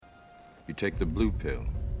You take the blue pill.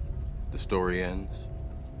 The story ends.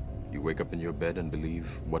 You wake up in your bed and believe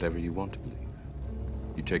whatever you want to believe.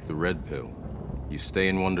 You take the red pill. You stay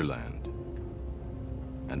in Wonderland.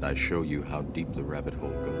 And I show you how deep the rabbit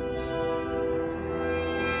hole goes.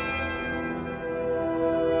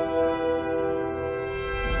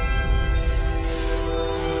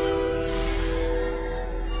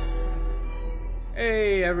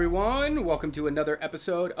 Hey everyone, welcome to another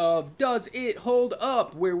episode of Does It Hold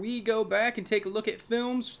Up, where we go back and take a look at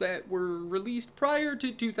films that were released prior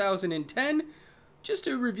to 2010, just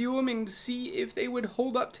to review them and see if they would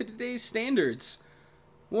hold up to today's standards.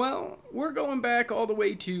 Well, we're going back all the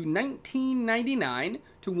way to 1999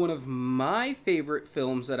 to one of my favorite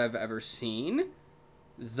films that I've ever seen,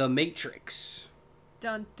 The Matrix.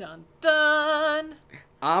 Dun dun dun!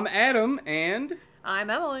 I'm Adam, and...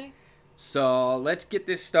 I'm Emily. So, let's get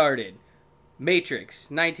this started.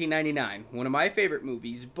 Matrix, 1999, one of my favorite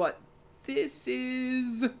movies, but this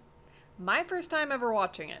is... My first time ever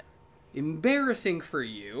watching it. embarrassing for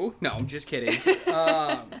you. No, I'm just kidding.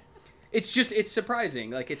 It's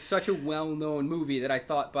surprising. Like, it's such a well-known movie that I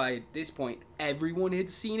thought by this point everyone had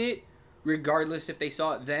seen it, regardless if they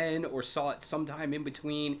saw it then or saw it sometime in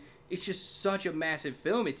between. It's just such a massive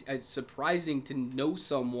film. It's surprising to know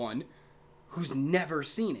someone who's never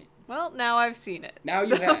seen it. Well, now I've seen it. Now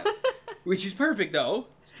you have. Which is perfect, though.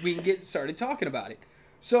 We can get started talking about it.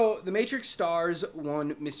 So, The Matrix stars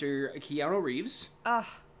one Mr. Keanu Reeves.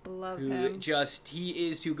 Love Who him. he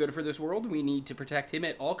is too good for this world. We need to protect him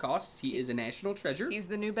at all costs. He is a national treasure. He's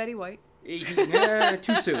the new Betty White.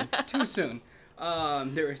 Too soon. Too soon.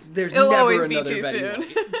 There's It'll never always be another too Betty soon.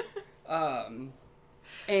 White.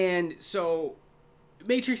 And so,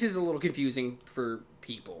 Matrix is a little confusing for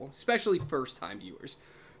people, especially first-time viewers.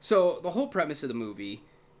 So, the whole premise of the movie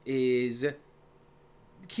is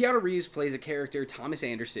Keanu Reeves plays a character, Thomas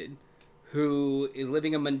Anderson, who is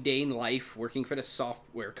living a mundane life working for the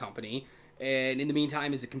software company, and in the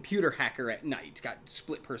meantime is a computer hacker at night. He's got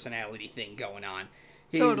split personality thing going on.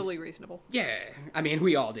 Totally reasonable. Yeah, I mean,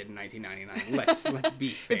 we all did in 1999. Let's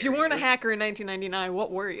be fair. If you weren't a here. hacker in 1999,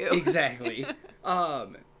 what were you? Exactly.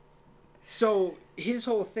 So his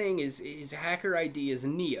whole thing is his hacker ID is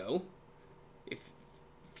Neo. If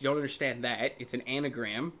you don't understand that, it's an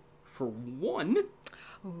anagram for one.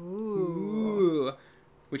 Ooh.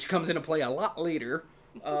 Which comes into play a lot later.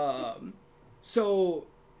 So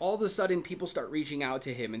all of a sudden people start reaching out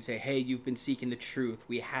to him and say, hey, you've been seeking the truth.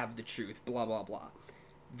 We have the truth, blah, blah, blah.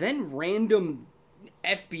 Then random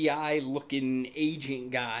FBI-looking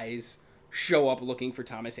agent guys show up looking for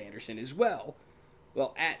Thomas Anderson as well.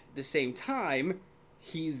 Well, at the same time,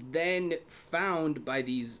 he's then found by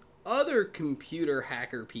these other computer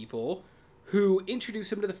hacker people who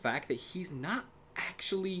introduce him to the fact that he's not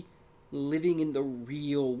actually living in the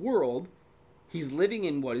real world. He's living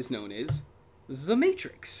in what is known as The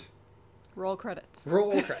Matrix. Roll credits.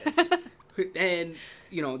 Roll credits. And,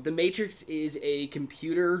 The Matrix is a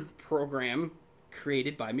computer program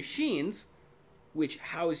created by machines which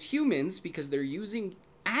house humans because they're using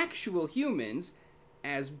actual humans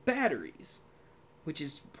as batteries, which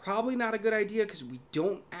is probably not a good idea because we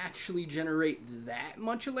don't actually generate that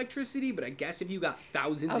much electricity, but I guess if you got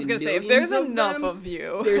thousands and millions I was going to say, if there's of enough them, of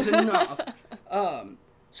you. there's enough.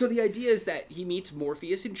 So the idea is that he meets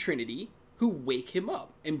Morpheus and Trinity, who wake him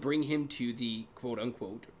up and bring him to the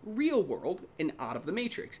quote-unquote real world and out of the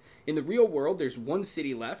Matrix. In the real world, there's one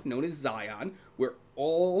city left, known as Zion, where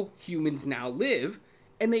all humans now live,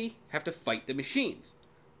 and they have to fight the machines.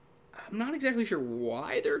 I'm not exactly sure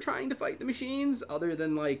why they're trying to fight the machines, other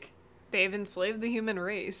than, They've enslaved the human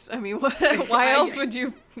race. I mean, why else would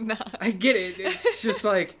you not? I get it. It's just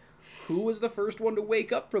who was the first one to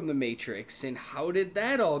wake up from the Matrix, and how did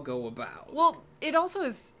that all go about? Well, it also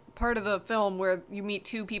is part of the film where you meet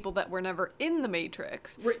two people that were never in the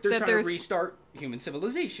Matrix. Right, they're trying to restart human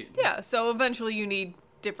civilization. Yeah, so eventually you need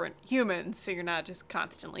different humans, so you're not just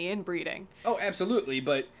constantly inbreeding. Oh, absolutely,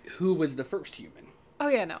 but who was the first human? Oh,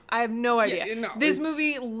 yeah, no. I have no idea. Yeah, no, this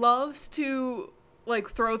movie loves to,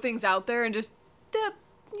 throw things out there and just, they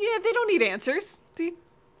don't need answers.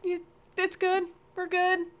 It's good. We're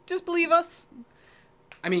good. Just believe us.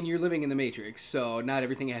 I mean, you're living in the Matrix, so not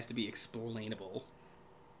everything has to be explainable.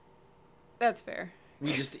 That's fair.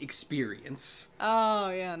 We just experience. Oh,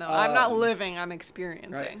 yeah, no. I'm not living, I'm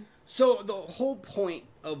experiencing. Right. So the whole point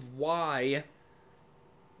of why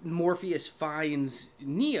Morpheus finds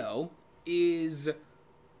Neo is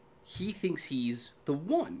he thinks he's the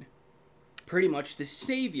one. Pretty much the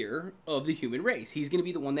savior of the human race. He's going to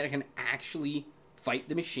be the one that can actually fight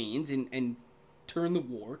the machines and turn the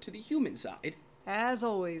war to the human side. As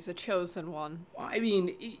always, a chosen one. I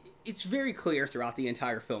mean, it's very clear throughout the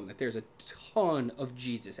entire film that there's a ton of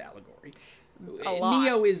Jesus allegory. A lot.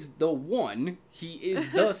 Neo is the one. He is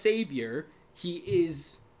the savior. He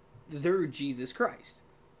is their Jesus Christ,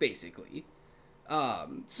 basically.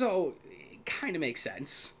 So it kind of makes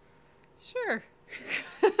sense. Sure.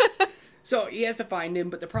 So he has to find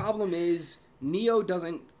him, but the problem is Neo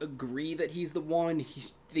doesn't agree that he's the one. He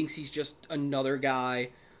thinks he's just another guy.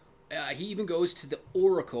 He even goes to the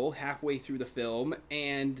Oracle halfway through the film,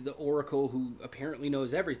 and the Oracle, who apparently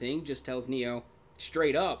knows everything, just tells Neo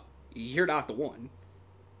straight up, you're not the one.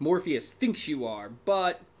 Morpheus thinks you are,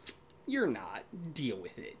 but you're not. Deal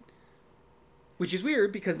with it. Which is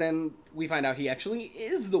weird, because then we find out he actually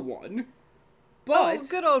is the one. But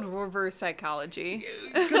good old reverse psychology.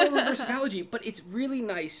 Good old reverse psychology, but it's really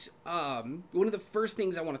nice. One of the first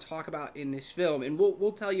things I want to talk about in this film, and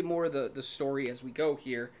we'll tell you more of the story as we go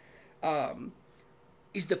here,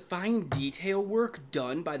 is the fine detail work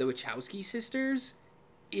done by the Wachowski sisters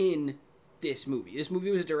in this movie. This movie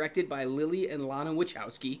was directed by Lily and Lana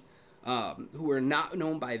Wachowski, who were not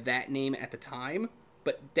known by that name at the time,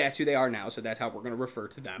 but that's who they are now, so that's how we're going to refer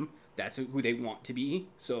to them. That's who they want to be,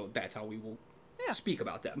 so that's how we will speak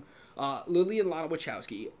about them. Lily and Lana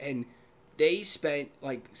Wachowski, and they spent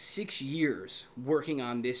like 6 years working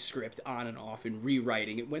on this script on and off and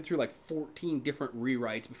rewriting. It went through like 14 different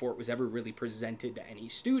rewrites before it was ever really presented to any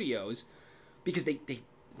studios, because they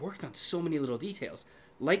worked on so many little details.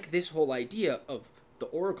 Like this whole idea of the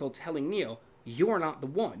Oracle telling Neo, you're not the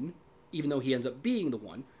one, even though he ends up being the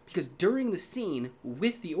one. Because during the scene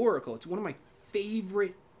with the Oracle, it's one of my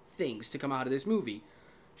favorite things to come out of this movie.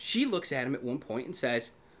 She looks at him at one point and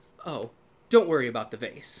says, oh, don't worry about the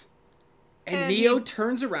vase. And Neo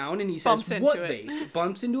turns around and he says, what vase? It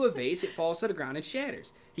bumps into a vase, it falls to the ground and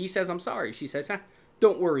shatters. He says, I'm sorry. She says,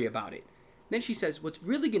 don't worry about it. Then she says, what's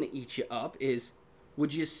really going to eat you up is,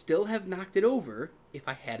 would you still have knocked it over if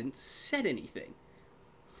I hadn't said anything?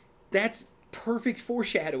 That's perfect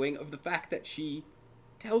foreshadowing of the fact that she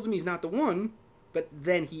tells him he's not the one, but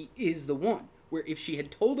then he is the one. Where if she had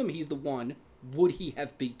told him he's the one, would he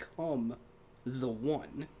have become the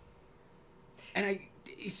one? And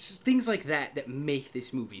it's things like that make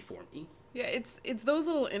this movie for me. Yeah, it's those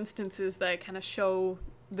little instances that kind of show,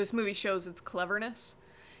 this movie shows its cleverness.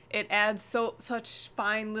 It adds such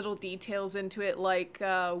fine little details into it, like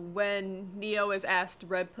when Neo is asked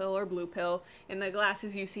red pill or blue pill, in the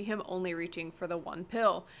glasses you see him only reaching for the one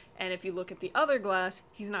pill. And if you look at the other glass,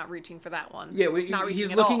 he's not reaching for that one. Yeah,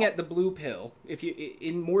 he's looking at the blue pill. If you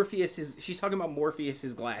in Morpheus's, she's talking about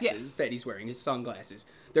Morpheus's glasses that he's wearing, his sunglasses.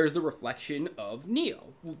 There's the reflection of Neo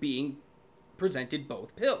being presented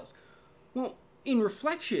both pills. Well, in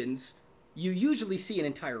reflections, you usually see an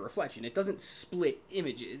entire reflection. It doesn't split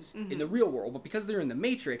images in the real world, but because they're in the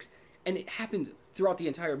Matrix, and it happens throughout the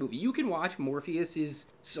entire movie, you can watch Morpheus's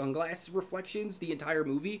sunglass reflections the entire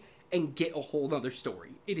movie and get a whole other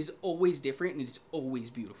story. It is always different and it's always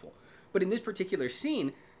beautiful. But in this particular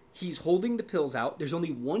scene, he's holding the pills out. There's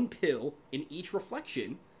only one pill in each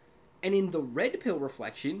reflection, and in the red pill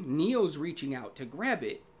reflection, Neo's reaching out to grab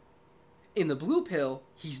it. In the blue pill,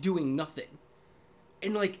 he's doing nothing.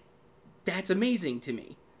 And like, that's amazing to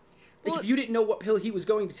me. Like, if you didn't know what pill he was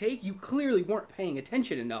going to take, you clearly weren't paying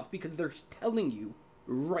attention enough, because they're telling you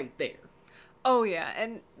right there. Oh, yeah,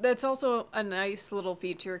 and that's also a nice little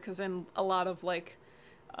feature, because in a lot of, like,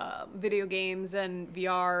 video games and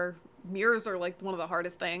VR, mirrors are, like, one of the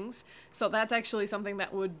hardest things. So that's actually something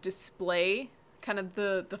that would display kind of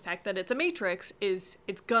the fact that it's a Matrix, is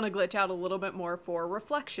it's gonna glitch out a little bit more for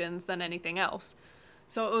reflections than anything else.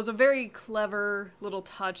 So it was a very clever little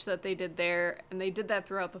touch that they did there, and they did that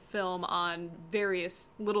throughout the film on various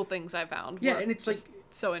little things I found. Yeah, and it's like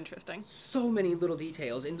so interesting. So many little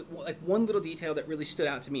details, and like one little detail that really stood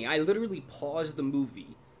out to me. I literally paused the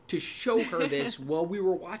movie to show her this while we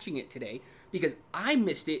were watching it today, because I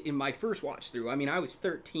missed it in my first watch through. I mean, I was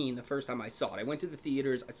 13 the first time I saw it. I went to the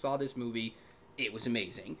theaters, I saw this movie, it was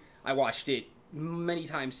amazing. I watched it many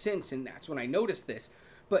times since, and that's when I noticed this.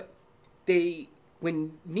 But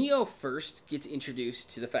when Neo first gets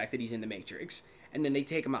introduced to the fact that he's in the Matrix, and then they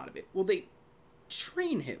take him out of it, well, they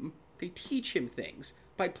train him, they teach him things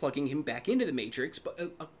by plugging him back into the Matrix, but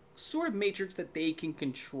a sort of Matrix that they can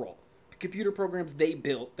control. Computer programs they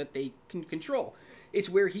built that they can control. It's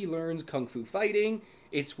where he learns kung fu fighting,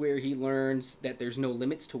 it's where he learns that there's no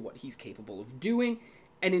limits to what he's capable of doing,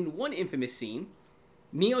 and in one infamous scene,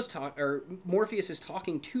 Morpheus is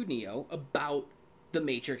talking to Neo about the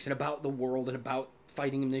Matrix and about the world and about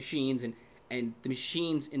fighting machines, and the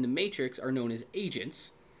machines in the Matrix are known as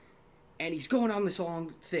agents. And he's going on this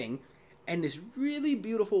long thing, and this really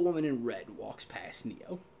beautiful woman in red walks past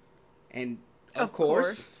Neo. And of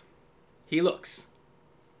course, he looks.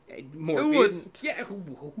 Morpheus, who wouldn't? Yeah, who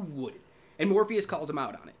wouldn't? And Morpheus calls him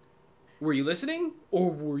out on it. Were you listening,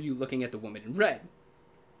 or were you looking at the woman in red?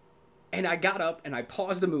 And I got up and I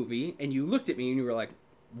paused the movie, and you looked at me and you were like,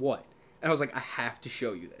 what? And I was like, I have to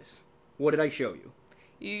show you this. What did I show you?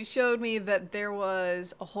 You showed me that there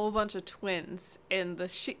was a whole bunch of twins on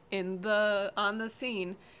the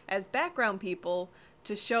scene as background people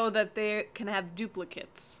to show that they can have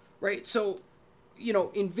duplicates. Right, so,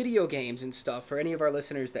 in video games and stuff, for any of our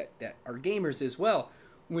listeners that are gamers as well,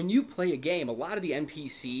 when you play a game, a lot of the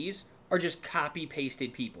NPCs are just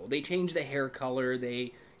copy-pasted people. They change the hair color,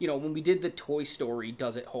 when we did the Toy Story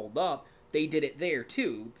Does It Hold Up, they did it there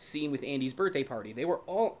too. The scene with Andy's birthday party. They were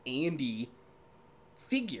all Andy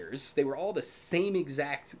figures. They were all the same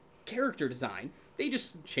exact character design. They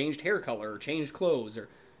just changed hair color or changed clothes.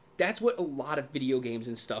 That's what a lot of video games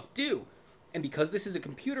and stuff do. And because this is a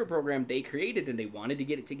computer program they created and they wanted to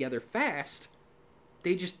get it together fast,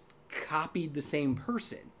 they just copied the same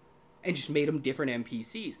person and just made them different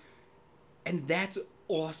NPCs. And that's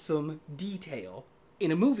awesome detail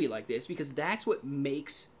in a movie like this, because that's what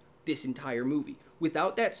makes this entire movie.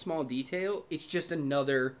 Without that small detail, it's just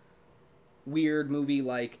another weird movie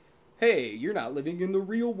like, hey, you're not living in the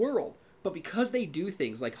real world. But because they do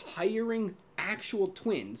things like hiring actual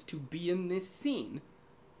twins to be in this scene,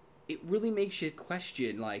 it really makes you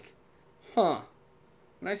question, like, when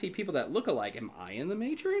I see people that look alike, am I in the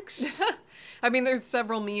Matrix? I mean, there's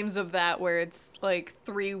several memes of that where it's like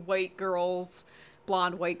 3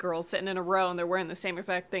 blonde white girls sitting in a row and they're wearing the same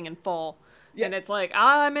exact thing in full. Yeah. And it's like,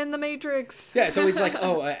 I'm in the Matrix. Yeah, it's always like,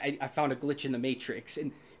 I found a glitch in the Matrix.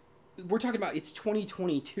 And we're talking about, it's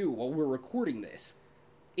 2022 while we're recording this.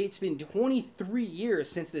 It's been 23 years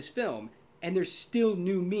since this film, and there's still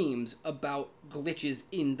new memes about glitches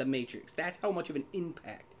in the Matrix. That's how much of an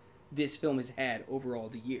impact this film has had over all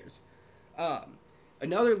the years.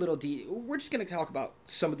 Another little we're just going to talk about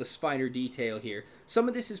some of the finer detail here. Some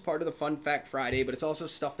of this is part of the Fun Fact Friday, but it's also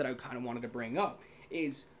stuff that I kind of wanted to bring up.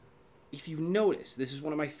 Is, if you notice, this is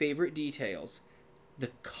one of my favorite details, the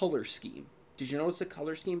color scheme. Did you notice the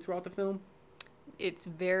color scheme throughout the film? It's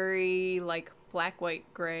very, like, black,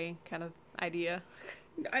 white, gray kind of idea.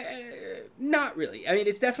 Not really. I mean,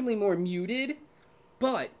 it's definitely more muted,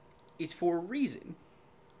 but it's for a reason.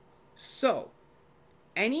 So,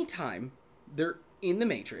 anytime they're in the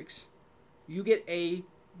Matrix, you get a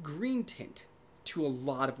green tint to a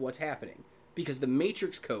lot of what's happening, because the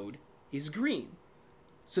Matrix code is green.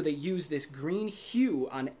 So they use this green hue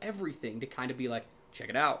on everything to kind of be like, check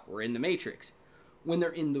it out, we're in the Matrix. When they're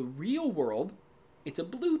in the real world, it's a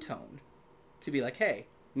blue tone to be like, hey,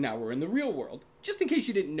 now we're in the real world. Just in case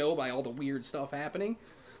you didn't know by all the weird stuff happening.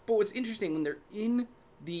 But what's interesting, when they're in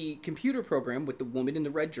the computer program with the woman in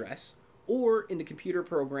the red dress, or in the computer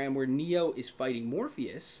program where Neo is fighting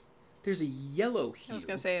Morpheus, there's a yellow hue. I was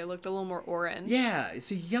going to say, it looked a little more orange. Yeah,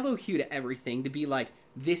 it's a yellow hue to everything to be like,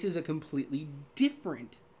 this is a completely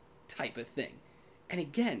different type of thing. And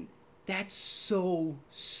again, that's so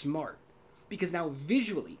smart. Because now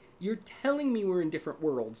visually, you're telling me we're in different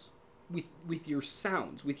worlds with your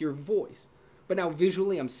sounds, with your voice. But now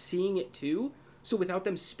visually, I'm seeing it too. So without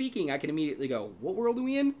them speaking, I can immediately go, what world are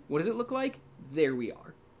we in? What does it look like? There we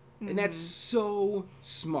are. And that's so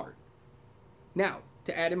smart. Now,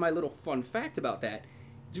 to add in my little fun fact about that,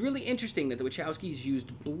 it's really interesting that the Wachowskis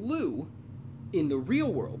used blue in the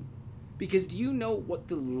real world, because do you know what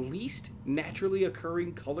the least naturally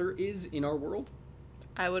occurring color is in our world?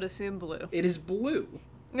 I would assume blue. It is blue.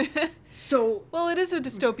 So, well, it is a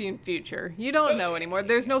dystopian future. You don't know anymore.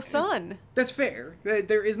 There's no sun. That's fair.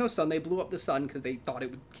 There is no sun. They blew up the sun because they thought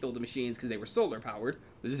it would kill the machines because they were solar powered.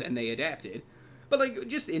 Then they adapted. But, like,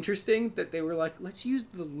 just interesting that they were like, let's use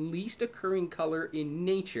the least occurring color in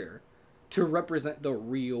nature to represent the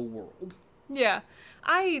real world. Yeah.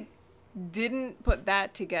 I didn't put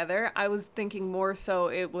that together. I was thinking more so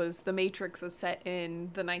it was the Matrix is set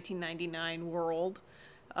in the 1999 world,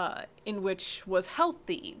 in which was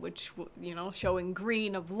healthy, which, showing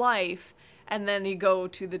green of life. And then you go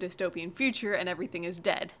to the dystopian future and everything is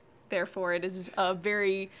dead. Therefore, it is a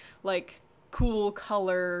very, cool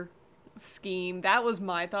color scheme. That was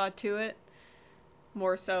my thought to it,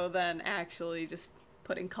 more so than actually just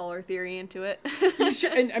putting color theory into it.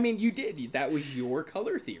 And I mean, you did. That was your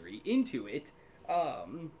color theory into it.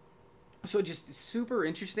 So just super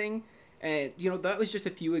interesting. And, that was just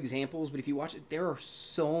a few examples, but if you watch it, there are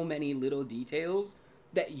so many little details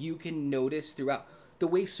that you can notice throughout. The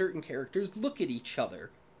way certain characters look at each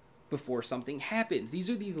other before something happens. These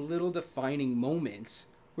are these little defining moments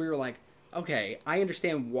where you're like, okay, I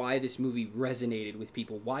understand why this movie resonated with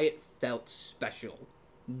people, why it felt special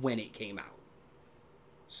when it came out.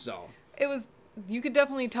 So. It was, you could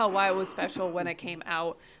definitely tell why it was special when it came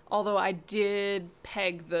out, although I did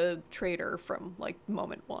peg the traitor from, like,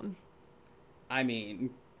 moment one. I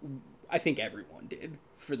mean, I think everyone did,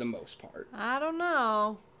 for the most part. I don't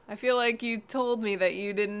know. I feel like you told me that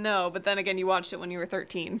you didn't know, but then again, you watched it when you were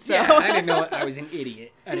 13, so... Yeah, I didn't know. I was an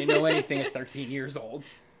idiot. I didn't know anything at 13 years old.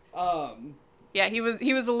 Yeah, he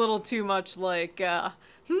was a little too much like,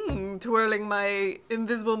 twirling my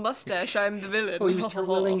invisible mustache, I'm the villain. Oh, he was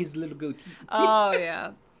twirling his little goatee. Oh,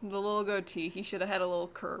 yeah. The little goatee. He should have had a little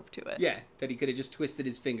curve to it. Yeah, that he could have just twisted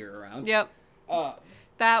his finger around. Yep.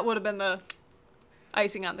 That would have been the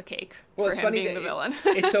icing on the cake for him being the villain.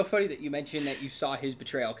 It's so funny that you mentioned that you saw his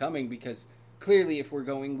betrayal coming, because clearly if we're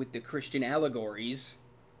going with the Christian allegories...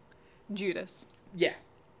 Judas. Yeah.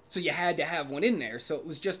 So you had to have one in there. So it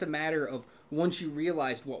was just a matter of, once you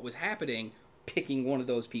realized what was happening, picking one of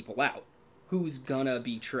those people out. Who's gonna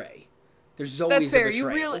betray? There's always That's fair. a betrayal.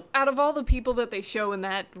 You really, out of all the people that they show in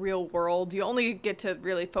that real world, you only get to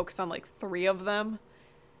really focus on like 3 of them.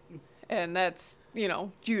 And that's,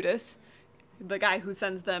 Judas, the guy who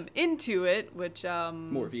sends them into it, which,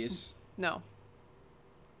 Morpheus. No.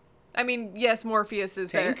 I mean, yes, Morpheus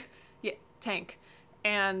is Tank? there. Yeah, Tank.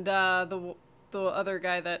 And, the other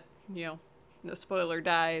guy that, no spoiler,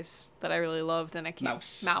 dies, that I really loved, and I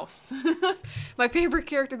can't... Mouse. My favorite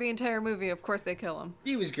character of the entire movie. Of course they kill him.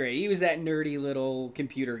 He was great. He was that nerdy little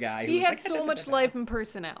computer guy. Who he was had like, so much life and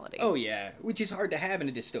personality. Oh, yeah. Which is hard to have in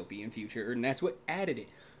a dystopian future, and that's what added it.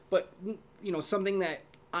 But, something that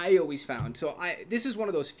I always found... So, this is one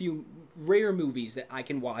of those few rare movies that I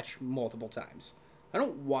can watch multiple times. I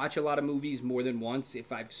don't watch a lot of movies more than once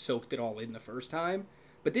if I've soaked it all in the first time.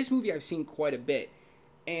 But this movie I've seen quite a bit.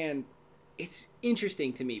 And... it's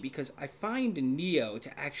interesting to me because I find Neo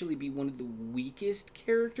to actually be one of the weakest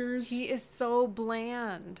characters. He is so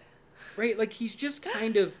bland. Right? Like, he's just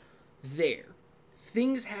kind of there.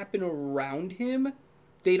 Things happen around him.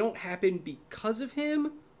 They don't happen because of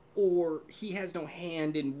him, or he has no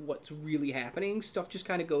hand in what's really happening. Stuff just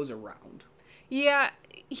kind of goes around. Yeah,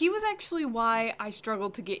 he was actually why I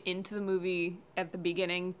struggled to get into the movie at the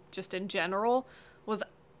beginning, just in general, was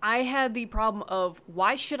I had the problem of,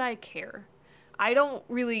 why should I care? I don't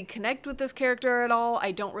really connect with this character at all.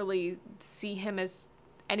 I don't really see him as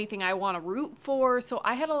anything I want to root for. So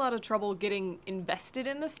I had a lot of trouble getting invested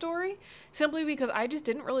in the story, simply because I just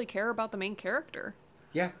didn't really care about the main character.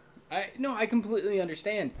 Yeah. I completely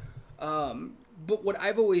understand. But what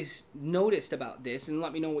I've always noticed about this, and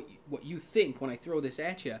let me know what you think when I throw this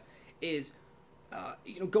at you, is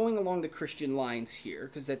going along the Christian lines here,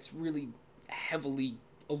 because that's really heavily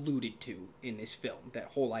alluded to in this film, that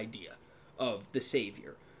whole idea of the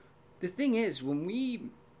Savior. The thing is, when we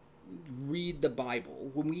read the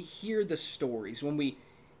Bible, when we hear the stories,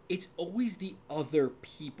 it's always the other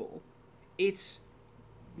people. It's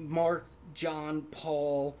Mark, John,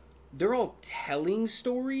 Paul. They're all telling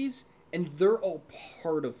stories, and they're all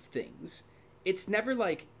part of things. It's never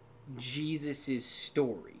like Jesus'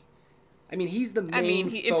 story. I mean, he's the main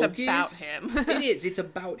focus. It's about him. It is. It's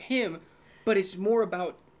about him, but it's more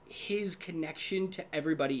about his connection to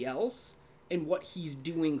everybody else and what he's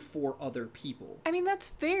doing for other people. I mean, that's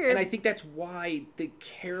fair. And I think that's why the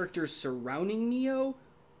characters surrounding Neo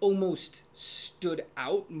almost stood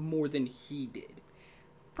out more than he did.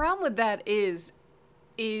 Problem with that is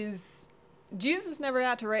Jesus never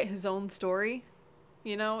got to write his own story,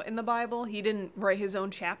 in the Bible. He didn't write his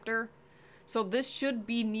own chapter. So this should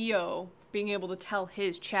be Neo being able to tell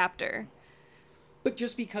his chapter. But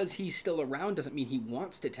just because he's still around doesn't mean he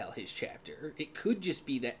wants to tell his chapter. It could just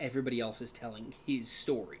be that everybody else is telling his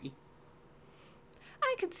story.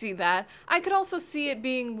 I could see that. I could also see it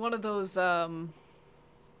being one of those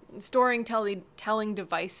storytelling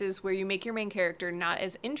devices where you make your main character not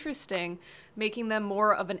as interesting, making them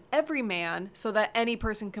more of an everyman so that any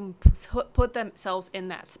person can put themselves in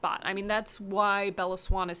that spot. I mean, that's why Bella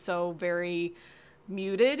Swan is so very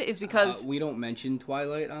muted, is because... we don't mention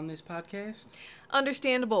Twilight on this podcast?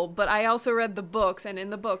 Understandable, but I also read the books, and in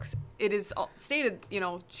the books it is stated,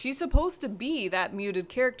 she's supposed to be that muted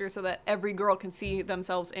character so that every girl can see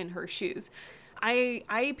themselves in her shoes.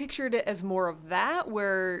 I pictured it as more of that,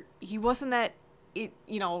 where he wasn't that,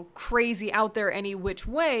 crazy out there any which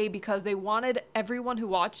way, because they wanted everyone who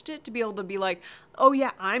watched it to be able to be like, oh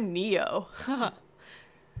yeah, I'm Neo.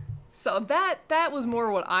 So that was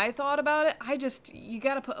more what I thought about it. You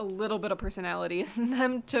gotta put a little bit of personality in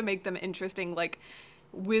them to make them interesting, like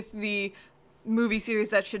with the movie series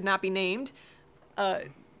that should not be named.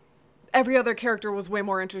 every other character was way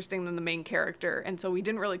more interesting than the main character, and so we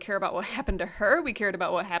didn't really care about what happened to her. We cared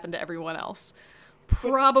about what happened to everyone else.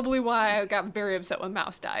 Probably why I got very upset when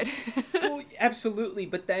Mouse died. Well, absolutely,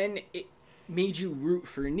 but then it made you root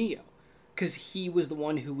for Neo, because he was the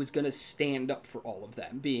one who was going to stand up for all of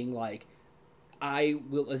them, being like, I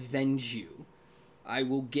will avenge you. I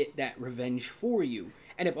will get that revenge for you.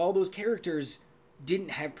 And if all those characters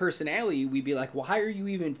didn't have personality, we'd be like, why are you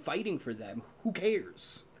even fighting for them? Who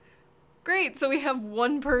cares? Great, so we have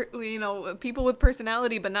people with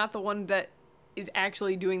personality, but not the one that is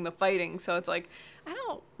actually doing the fighting. So it's like, I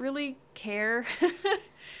don't really care.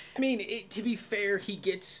 I mean, to be fair, he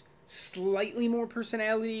gets slightly more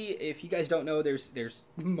personality. If you guys don't know, there's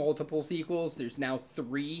multiple sequels. There's now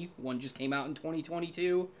 3. One just came out in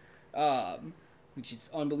 2022, which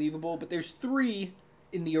is unbelievable. But there's 3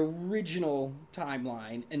 in the original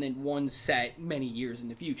timeline, and then one set many years in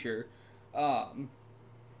the future.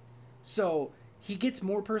 So he gets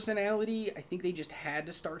more personality. I think they just had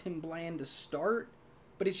to start him bland to start.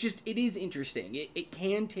 But it is interesting. It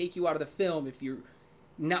can take you out of the film if you're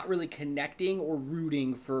not really connecting or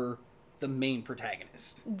rooting for the main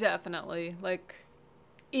protagonist. Definitely. Like,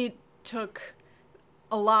 it took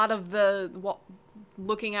a lot of the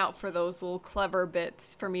looking out for those little clever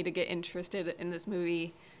bits for me to get interested in this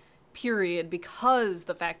movie, period, because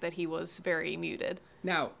the fact that he was very muted.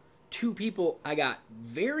 Now, 2 people I got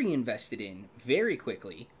very invested in very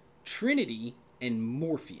quickly, Trinity and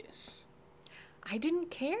Morpheus. I didn't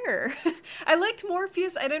care. I liked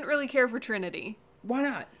Morpheus. I didn't really care for Trinity. Why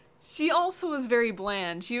not? She also was very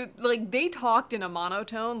bland. They talked in a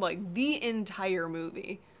monotone, like, the entire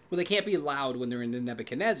movie. Well, they can't be loud when they're in the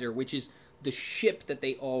Nebuchadnezzar, which is the ship that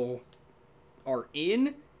they all are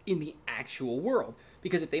in the actual world.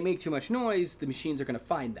 Because if they make too much noise, the machines are going to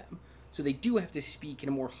find them. So they do have to speak in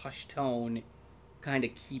a more hushed tone, kind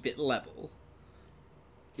of keep it level.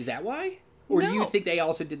 Is that why? Or No. do you think they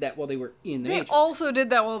also did that while they were in the They Matrix? also did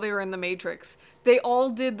that while they were in the Matrix. They all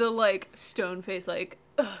did the, like, stone face, like,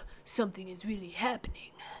 something is really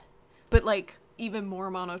happening. But, like, even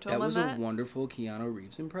more monotone That than was that. a wonderful Keanu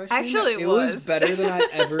Reeves impression. Actually, it was better than I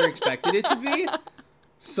ever expected it to be.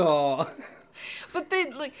 So... But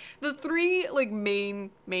the 3, like,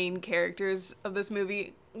 main characters of this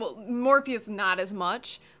movie, well, Morpheus not as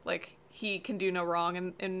much. Like, he can do no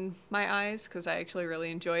wrong in my eyes, because I actually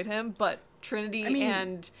really enjoyed him. But Trinity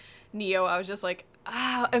and Neo, I was just like,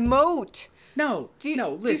 emote. No,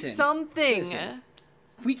 listen. Do something. Listen.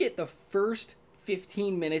 We get the first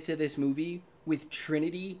 15 minutes of this movie with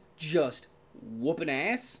Trinity just whooping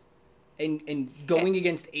ass and going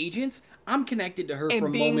against agents. I'm connected to her and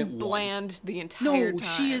from being moment bland one. the entire time.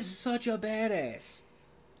 No, she is such a badass.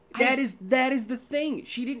 That is the thing.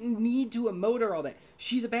 She didn't need to emote or all that.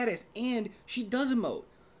 She's a badass, and she does emote.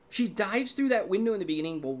 She dives through that window in the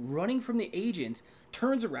beginning while running from the agents,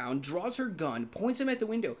 turns around, draws her gun, points him at the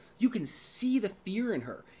window. You can see the fear in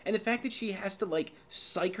her. And the fact that she has to, like,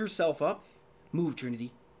 psych herself up. Move,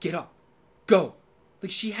 Trinity. Get up. Go.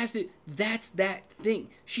 Like, she has to... That's that thing.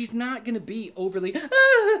 She's not going to be overly...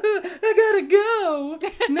 I gotta go.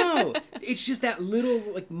 No. It's just that little,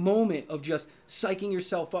 like, moment of just psyching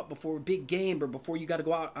yourself up before a big game or before you got to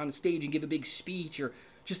go out on stage and give a big speech or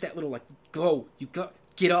just that little, like, go. You go.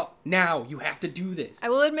 Get up now. You have to do this. I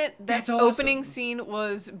will admit that That's awesome. opening scene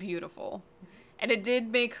was beautiful. And it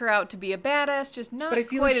did make her out to be a badass, just not But I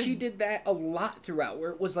feel quite like she did that a lot throughout, where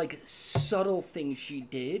it was, like, subtle things she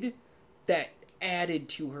did that added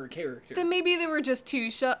to her character. Then maybe they were just too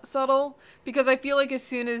subtle, because I feel like as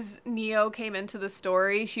soon as Neo came into the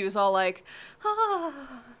story, she was all like, I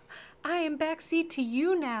am backseat to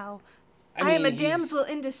you now. I am a damsel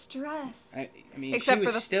in distress. I mean, Except she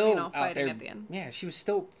was for the still out out fighting there. at the end. Yeah, she was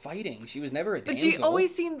still fighting. She was never a But damsel. she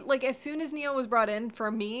always seemed like as soon as Neo was brought in, for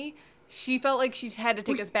me, she felt like she had to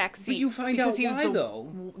take his back seat. But you find out why,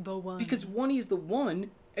 though. The one. Because one is the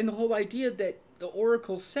one, and the whole idea that the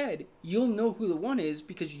Oracle said, you'll know who the one is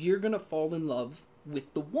because you're going to fall in love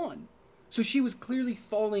with the one. So she was clearly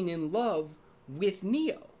falling in love with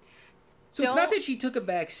Neo. So it's not that she took a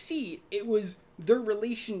back seat, it was their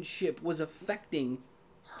relationship was affecting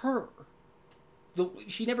her.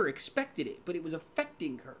 She never expected it, but it was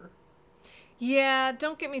affecting her. Yeah,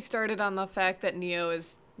 don't get me started on the fact that Neo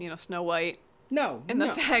is, Snow White. No, And the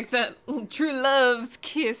fact that true love's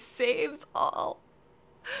kiss saves all.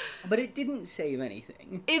 But it didn't save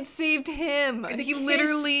anything. It saved him. And the He kiss-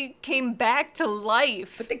 literally came back to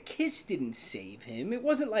life. But the kiss didn't save him. It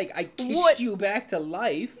wasn't like, I kissed you back to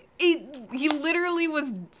life. He literally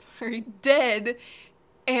was dead,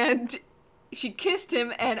 and she kissed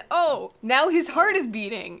him, and now his heart is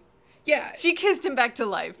beating. Yeah. She kissed him back to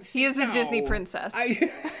life. He is a No. Disney princess.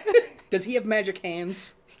 Does he have magic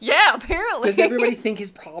hands? Yeah, apparently. Does everybody think his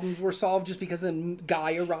problems were solved just because a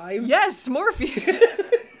guy arrived? Yes, Morpheus.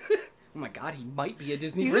 Oh my god, he might be a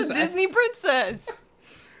Disney He's princess. a Disney princess.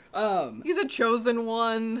 He's a chosen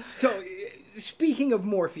one. So, speaking of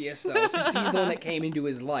Morpheus, though, since he's the one that came into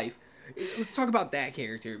his life, let's talk about that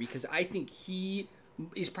character, because I think he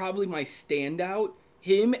is probably my standout.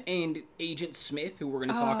 Him and Agent Smith, who we're going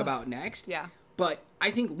to talk about next. Yeah. But I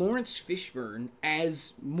think Lawrence Fishburne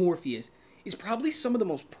as Morpheus is probably some of the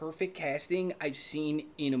most perfect casting I've seen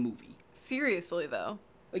in a movie. Seriously, though.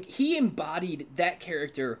 Like, he embodied that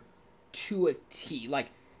character to a T. Like,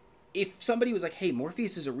 if somebody was like, hey,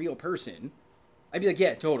 Morpheus is a real person, I'd be like,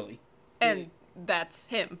 yeah, totally. And that's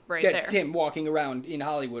him right there. That's him walking around in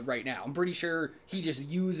Hollywood right now. I'm pretty sure he just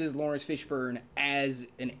uses Lawrence Fishburne as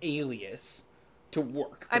an alias to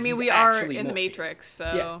work. I mean, we are in the Matrix,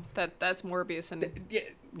 so that's Morbius and Yeah,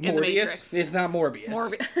 in the Matrix. Morbius? It's not Morbius.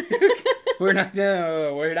 Morbius.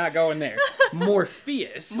 We're not going there.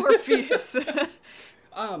 Morpheus. Morpheus.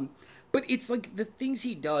 But it's like the things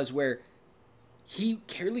he does where he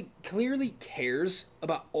clearly cares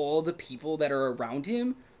about all the people that are around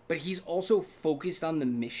him, but he's also focused on the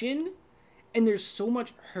mission. And there's so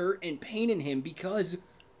much hurt and pain in him because,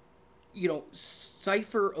 you know,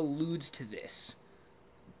 Cypher alludes to this.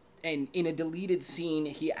 And in a deleted scene,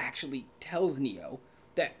 he actually tells Neo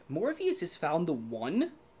that Morpheus has found the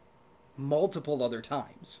One multiple other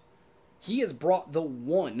times. He has brought the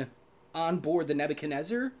One on board the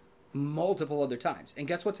Nebuchadnezzar multiple other times. And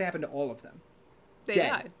guess what's happened to all of them? They Dead.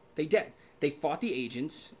 died. They dead. They fought the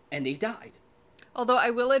agents, and they died. Although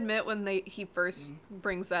I will admit when he first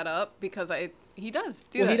brings that up, because he does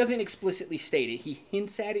do that. Well, he doesn't explicitly state it. He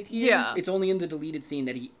hints at it here. Yeah. It's only in the deleted scene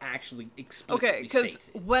that he actually explicitly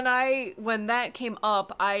states it. when that came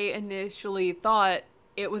up, I initially thought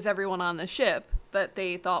it was everyone on the ship that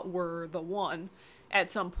they thought were the One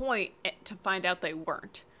at some point, to find out they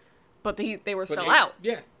weren't. But they were still out.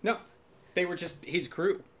 Yeah. No. They were just his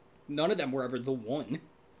crew. None of them were ever the One.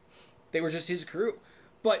 They were just his crew.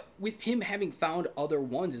 But with him having found other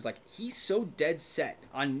ones, is like, he's so dead set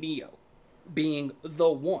on Neo being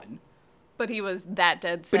the One. But he was that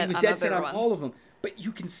dead set on But he was dead set on ones. all of them. But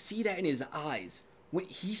you can see that in his eyes. When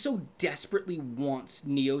he so desperately wants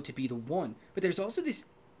Neo to be the One. But there's also this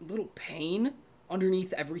little pain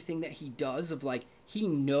underneath everything that he does of, like, he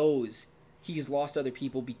knows he's lost other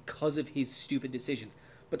people because of his stupid decisions.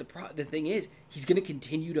 But the thing is, he's going to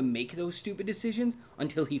continue to make those stupid decisions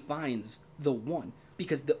until he finds the One.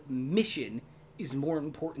 Because the mission is more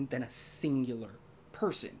important than a singular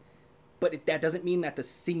person. But that doesn't mean that the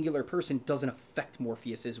singular person doesn't affect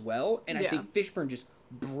Morpheus as well. And I think Fishburne just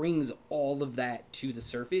brings all of that to the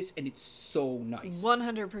surface, and it's so nice.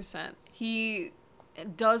 100%. He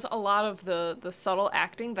does a lot of the subtle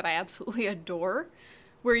acting that I absolutely adore,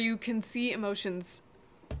 where you can see emotions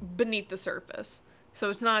beneath the surface. So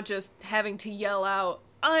it's not just having to yell out,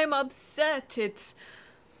 I'm upset. It's,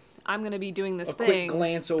 I'm going to be doing this thing. A quick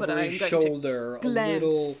glance over his shoulder, a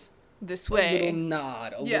little this way. A little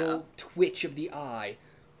nod, a little twitch of the eye.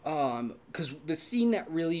 Because the scene that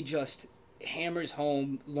really just hammers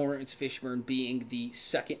home Lawrence Fishburne being the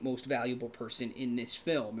second most valuable person in this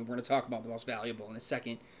film, and we're going to talk about the most valuable in a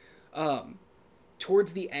second.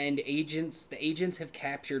 Towards the end, the agents have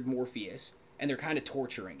captured Morpheus, and they're kind of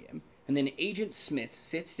torturing him. And then Agent Smith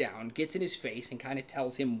sits down, gets in his face, and kind of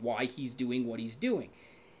tells him why he's doing what he's doing.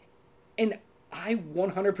 And I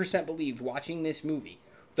 100% believed watching this movie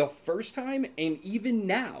the first time, and even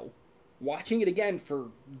now, watching it again for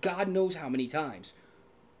God knows how many times.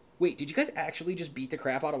 Wait, did you guys actually just beat the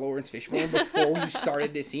crap out of Lawrence Fishburne before you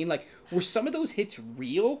started this scene? Like, were some of those hits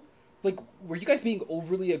real? Like, were you guys being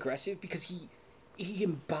overly aggressive? Because he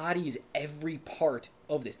embodies every part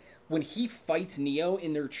of this. When he fights Neo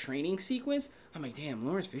in their training sequence, I'm like, damn,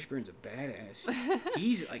 Lawrence Fishburne's a badass.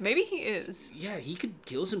 He's like... Maybe he is. Yeah, he could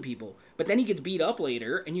kill some people. But then he gets beat up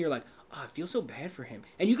later, and you're like, oh, I feel so bad for him.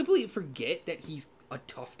 And you completely forget that he's a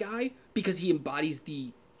tough guy because he embodies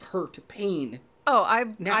the hurt, pain. Oh,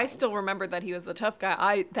 I still remember that he was the tough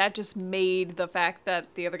guy. That just made the fact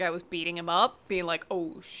that the other guy was beating him up, being like,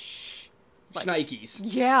 oh, like, Shnikes.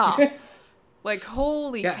 Yeah. Like,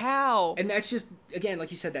 holy cow. And that's just, again,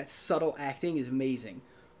 like you said, that subtle acting is amazing.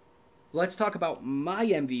 Let's talk about my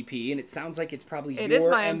MVP, and it sounds like it's probably your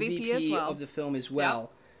MVP as well. of the film as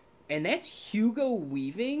well. Yeah. And that's Hugo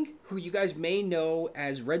Weaving, who you guys may know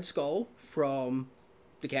as Red Skull from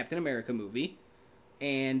the Captain America movie,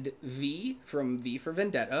 and V from V for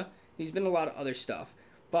Vendetta. He's been in a lot of other stuff.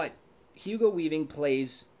 But Hugo Weaving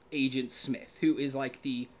plays Agent Smith, who is like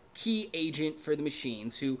the key agent for the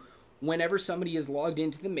machines who, whenever somebody is logged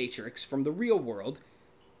into the Matrix from the real world,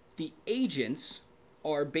 the agents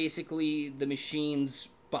are basically the machine's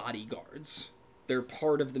bodyguards. They're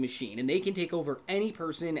part of the machine, and they can take over any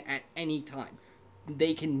person at any time.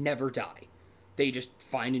 They can never die. They just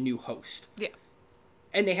find a new host. Yeah.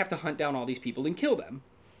 And they have to hunt down all these people and kill them.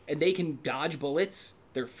 And they can dodge bullets.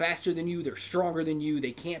 They're faster than you. They're stronger than you.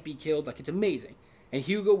 They can't be killed. Like, it's amazing. And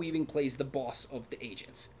Hugo Weaving plays the boss of the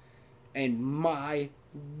agents. And my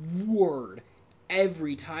word,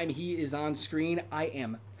 every time he is on screen, I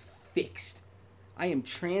am fixed. I am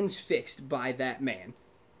transfixed by that man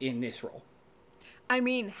in this role. I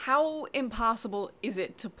mean, how impossible is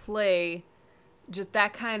it to play just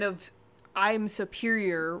that kind of I'm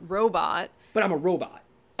superior robot? But I'm a robot.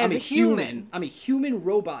 I'm a human. I'm a human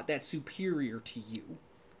robot that's superior to you.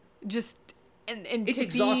 Just, and it's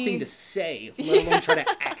exhausting to say, let alone try to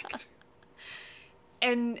act.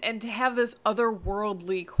 And to have this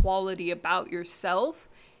otherworldly quality about yourself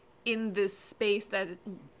in this space that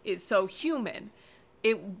is so human,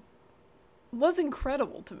 it was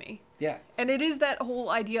incredible to me. Yeah. And it is that whole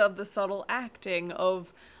idea of the subtle acting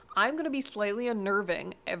of, I'm going to be slightly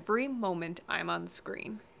unnerving every moment I'm on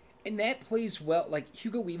screen. And that plays well. Like,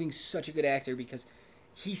 Hugo Weaving's such a good actor because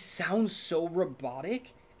he sounds so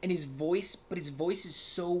robotic, and his voice is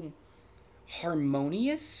so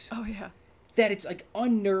harmonious. Oh, yeah. That it's, like,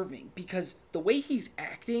 unnerving because the way he's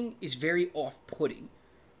acting is very off-putting.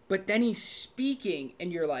 But then he's speaking,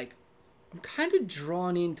 and you're like, I'm kind of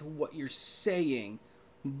drawn into what you're saying,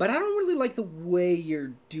 but I don't really like the way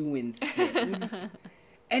you're doing things.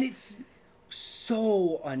 And it's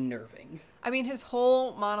so unnerving. I mean, his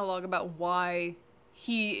whole monologue about why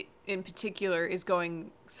he, in particular, is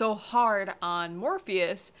going so hard on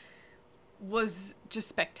Morpheus was just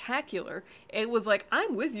spectacular. It was like,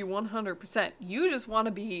 I'm with you 100%. You just want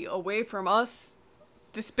to be away from us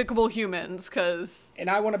despicable humans, because... And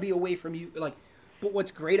I want to be away from you, like... But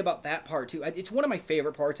what's great about that part, too, it's one of my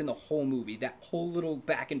favorite parts in the whole movie, that whole little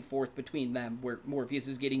back and forth between them where Morpheus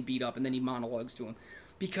is getting beat up and then he monologues to him.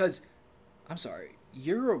 Because, I'm sorry,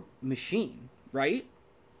 you're a machine, right?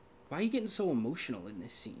 Why are you getting so emotional in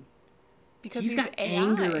this scene? Because he's got AI.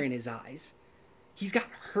 anger in his eyes. He's got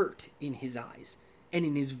hurt in his eyes and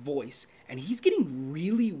in his voice. And he's getting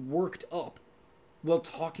really worked up while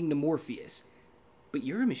talking to Morpheus. But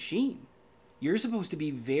you're a machine. You're supposed to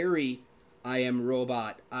be very... I am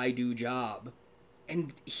robot, I do job.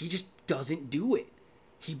 And he just doesn't do it.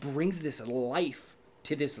 He brings this life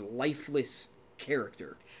to this lifeless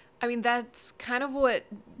character. I mean, that's kind of what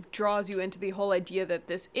draws you into the whole idea that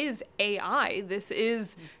this is AI. This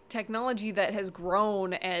is technology that has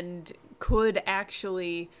grown and could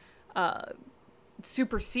actually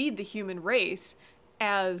supersede the human race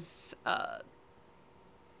as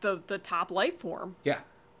the top life form. Yeah.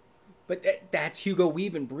 But that's Hugo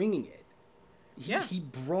Weaving bringing it. He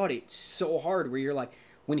brought it so hard where you're like,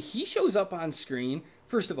 when he shows up on screen,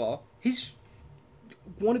 first of all,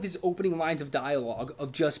 one of his opening lines of dialogue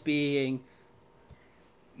of just being,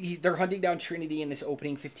 they're hunting down Trinity in this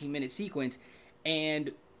opening 15-minute sequence,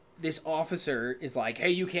 and this officer is like, hey,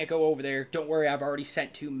 you can't go over there. Don't worry, I've already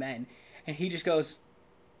sent 2 men. And he just goes,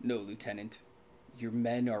 no, Lieutenant, your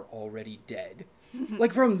men are already dead.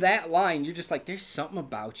 Like, from that line, you're just like, there's something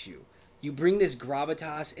about you. You bring this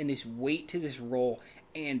gravitas and this weight to this role,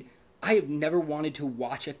 and I have never wanted to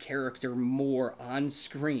watch a character more on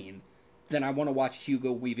screen than I want to watch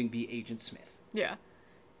Hugo Weaving be Agent Smith. Yeah.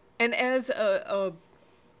 And as a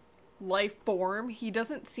life form, he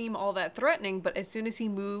doesn't seem all that threatening, but as soon as he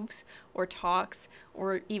moves or talks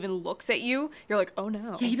or even looks at you, you're like, oh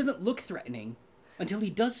no. Yeah, he doesn't look threatening until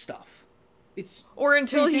he does stuff. Or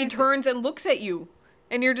until he turns and looks at you,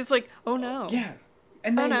 and you're just like, oh no. Yeah.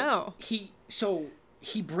 And then no. he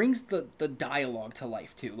brings the dialogue to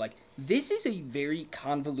life too. Like, this is a very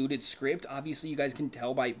convoluted script. Obviously, you guys can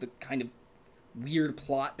tell by the kind of weird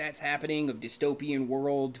plot that's happening of dystopian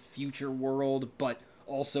world, future world, but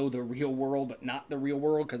also the real world, but not the real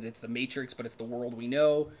world because it's the Matrix, but it's the world we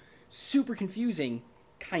know. Super confusing,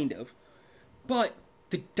 kind of. But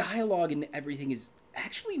the dialogue and everything is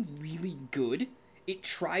actually really good. It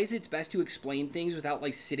tries its best to explain things without,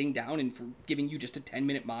 like, sitting down and giving you just a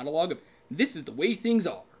 10-minute monologue of, this is the way things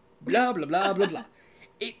are, blah, blah, blah, blah, blah.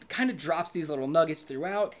 It kind of drops these little nuggets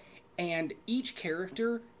throughout, and each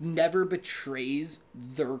character never betrays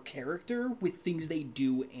their character with things they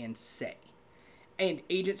do and say. And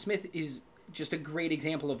Agent Smith is just a great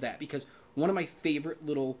example of that, because one of my favorite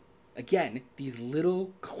little, again, these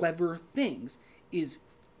little clever things is,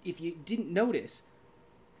 if you didn't notice,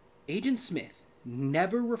 Agent Smith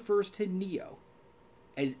never refers to Neo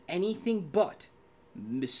as anything but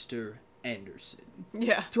Mr. Anderson.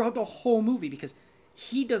 Yeah. Throughout the whole movie, because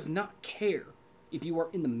he does not care if you are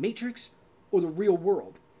in the Matrix or the real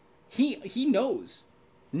world. He knows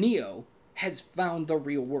Neo has found the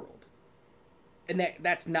real world. And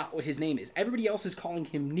that's not what his name is. Everybody else is calling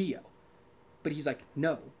him Neo. But he's like,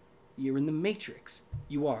 no, you're in the Matrix.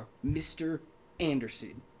 You are Mr.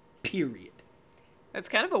 Anderson. Period. That's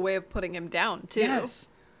kind of a way of putting him down, too. Yes.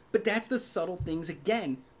 But that's the subtle things,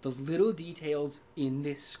 again, the little details in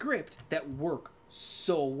this script that work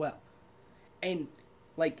so well. And,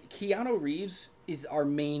 like, Keanu Reeves is our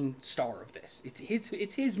main star of this. It's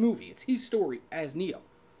his movie. It's his story as Neo.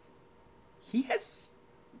 He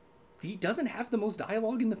doesn't have the most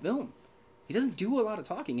dialogue in the film. He doesn't do a lot of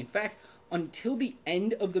talking. In fact, until the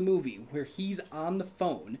end of the movie, where he's on the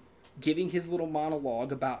phone giving his little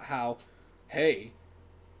monologue about how, hey,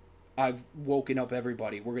 I've woken up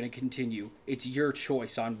everybody. We're going to continue. It's your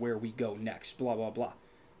choice on where we go next. Blah, blah, blah.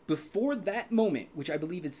 Before that moment, which I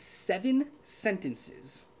believe is 7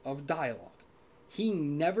 sentences of dialogue, he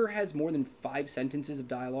never has more than 5 sentences of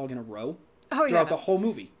dialogue in a row throughout the whole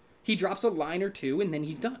movie. He drops a line or two, and then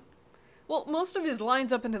he's done. Well, most of his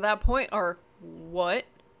lines up until that point are, what?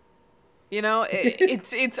 You know,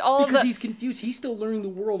 it's all because he's confused. He's still learning the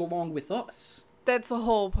world along with us. That's the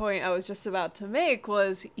whole point I was just about to make,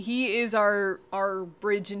 was he is our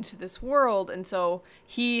bridge into this world, and so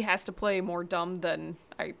he has to play more dumb than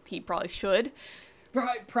he probably should.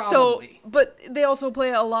 Right, probably. So, but they also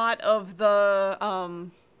play a lot of the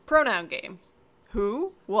pronoun game.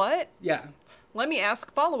 Who? What? Yeah. Let me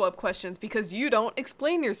ask follow-up questions because you don't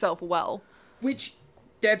explain yourself well. Which,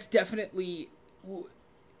 that's definitely...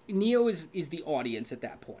 Neo is the audience at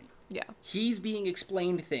that point. Yeah. He's being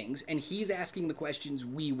explained things, and he's asking the questions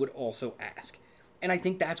we would also ask. And I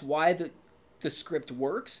think that's why the script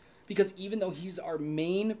works, because even though he's our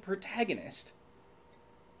main protagonist,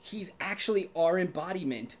 he's actually our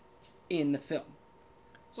embodiment in the film.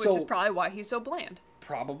 Which is probably why he's so bland.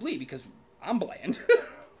 Probably, because I'm bland.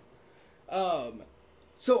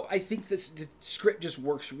 So I think the script just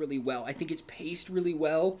works really well. I think it's paced really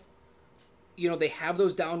well. You know, they have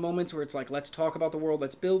those down moments where it's like, let's talk about the world,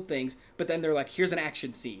 let's build things, but then they're like, here's an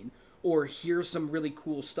action scene, or here's some really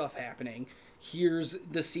cool stuff happening. Here's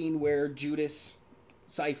the scene where Judas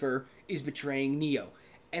Cypher is betraying Neo.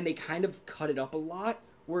 And they kind of cut it up a lot,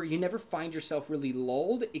 where you never find yourself really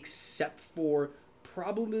lulled, except for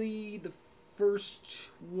probably the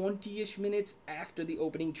first 20-ish minutes after the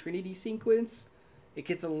opening Trinity sequence. It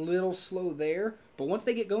gets a little slow there, but once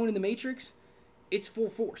they get going in the Matrix, it's full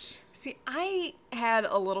force. See, I had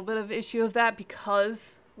a little bit of issue of that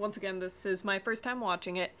because, once again, this is my first time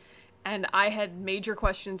watching it, and I had major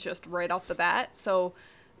questions just right off the bat. So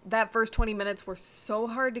that first 20 minutes were so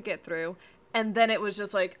hard to get through, and then it was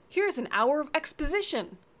just like, here's an hour of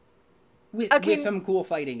exposition. With some cool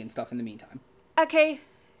fighting and stuff in the meantime. Okay,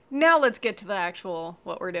 now let's get to the actual,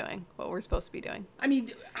 what we're doing, what we're supposed to be doing. I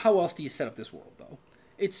mean, how else do you set up this world, though?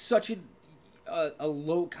 It's such a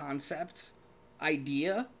low concept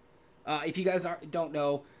idea. If you guys don't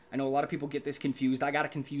know, I know a lot of people get this confused. I got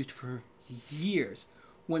it confused for years.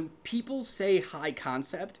 When people say high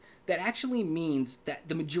concept, that actually means that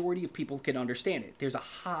the majority of people can understand it. There's a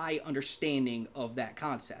high understanding of that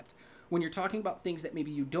concept. When you're talking about things that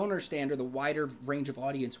maybe you don't understand or the wider range of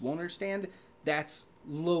audience won't understand, that's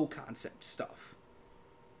low concept stuff.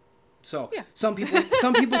 So yeah. some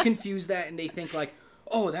people confuse that and they think like,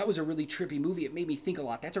 oh, that was a really trippy movie. It made me think a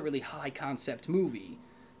lot. That's a really high concept movie.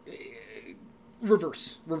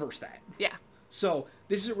 Reverse that. Yeah. So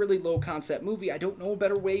this is a really low concept movie. I don't know a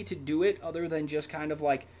better way to do it other than just kind of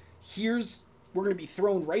like, we're going to be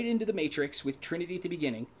thrown right into the Matrix with Trinity at the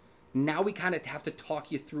beginning. Now we kind of have to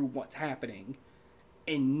talk you through what's happening.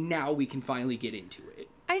 And now we can finally get into it.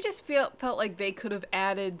 I just felt like they could have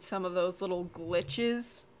added some of those little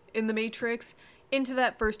glitches in the Matrix into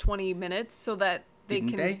that first 20 minutes so that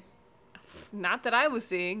Didn't they? Not that I was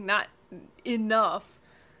seeing, not enough.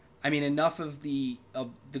 I mean, enough of the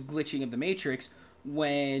glitching of the Matrix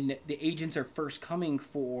when the agents are first coming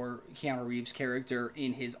for Keanu Reeves' character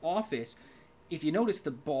in his office. If you notice,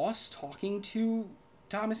 the boss talking to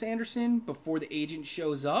Thomas Anderson before the agent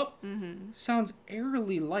shows up sounds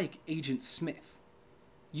eerily like Agent Smith.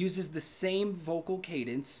 Uses the same vocal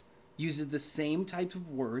cadence, uses the same type of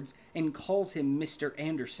words, and calls him Mr.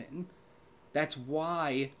 Anderson. That's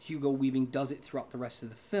why Hugo Weaving does it throughout the rest of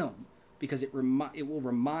the film, because it will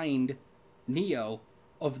remind Neo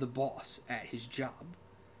of the boss at his job.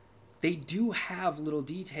 they do have little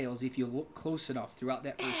details if you look close enough throughout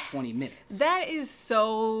that first 20 minutes. That is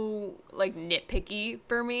so, like, nitpicky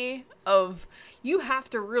for me, of you have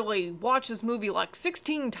to really watch this movie like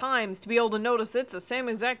 16 times to be able to notice it's the same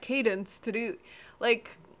exact cadence to do,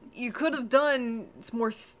 like, you could have done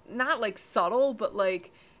more, not like subtle, but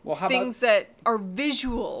like things that are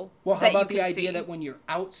visual. Well, how about the idea that when you're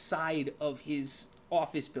outside of his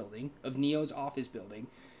office building, of Neo's office building,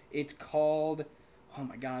 it's called, oh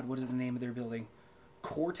my God, what is the name of their building?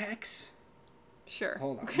 Cortex? Sure.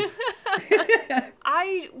 Hold on.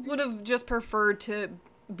 I would have just preferred to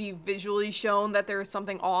be visually shown that there is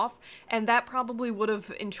something off, and that probably would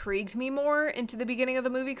have intrigued me more into the beginning of the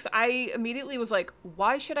movie, because I immediately was like,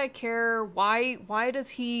 why should I care? Why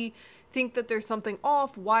does he think that there's something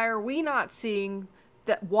off? Why are we not seeing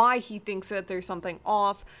that, why he thinks that there's something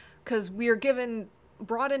off? Because we are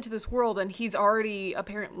brought into this world, and he's already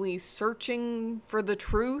apparently searching for the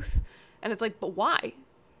truth, and it's like, but why?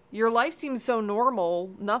 Your life seems so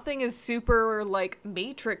normal. Nothing is super, like,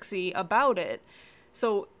 Matrixy about it.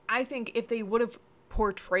 So I think if they would have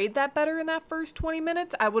portrayed that better in that first 20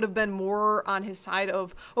 minutes, I would have been more on his side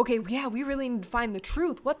of, okay, yeah, we really need to find the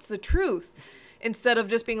truth. What's the truth? Instead of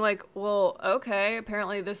just being like, well, okay,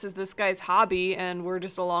 apparently this is this guy's hobby and we're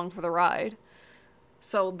just along for the ride.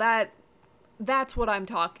 So that's what I'm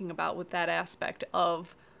talking about with that aspect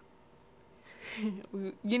of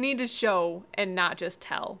you need to show and not just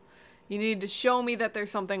tell. You need to show me that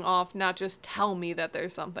there's something off, not just tell me that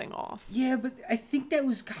there's something off. Yeah, but I think that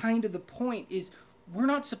was kind of the point, is we're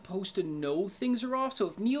not supposed to know things are off. So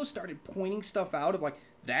if Neo started pointing stuff out of like,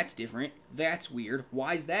 that's different, that's weird,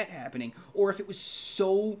 why is that happening? Or if it was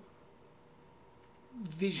so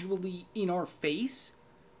visually in our face,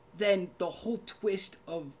 then the whole twist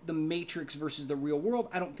of the Matrix versus the real world,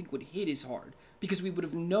 I don't think would hit as hard. Because we would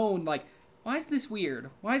have known, like, why is this weird?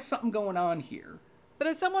 Why is something going on here? But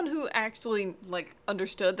as someone who actually, like,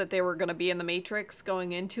 understood that they were going to be in the Matrix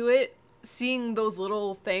going into it, seeing those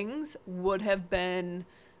little things would have been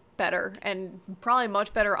better, and probably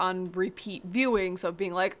much better on repeat viewings of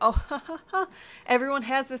being like, oh, ha, ha, ha, everyone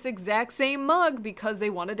has this exact same mug because they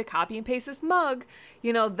wanted to copy and paste this mug.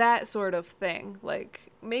 You know, that sort of thing.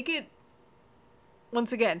 Like, make it,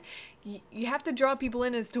 once again, you have to draw people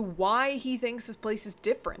in as to why he thinks this place is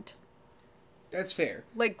different. That's fair.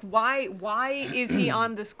 Like, why is he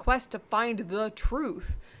on this quest to find the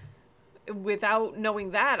truth? Without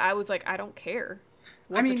knowing that, I was like, I don't care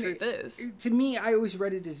what the truth is. To me, I always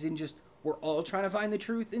read it as in just, we're all trying to find the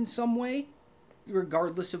truth in some way,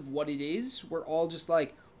 regardless of what it is. We're all just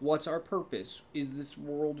like, what's our purpose? Is this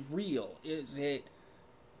world real?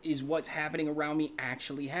 Is what's happening around me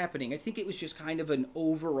actually happening? I think it was just kind of an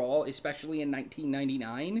overall, especially in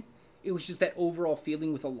 1999, it was just that overall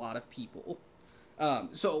feeling with a lot of people.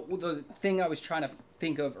 So the thing I was trying to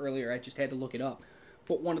think of earlier, I just had to look it up.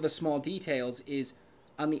 But one of the small details is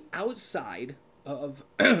on the outside of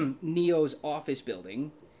Neo's office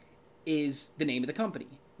building is the name of the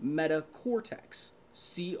company, MetaCortex,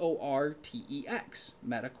 Cortex,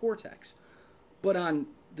 MetaCortex. But on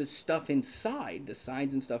the stuff inside, the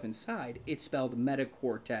signs and stuff inside, it's spelled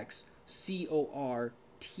MetaCortex, Cortechs.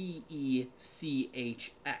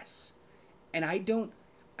 And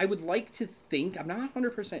I would like to think, I'm not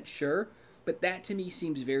 100% sure, but that to me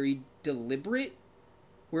seems very deliberate,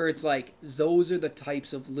 where it's like, those are the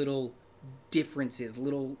types of little differences,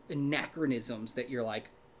 little anachronisms that you're like,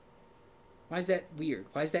 why is that weird?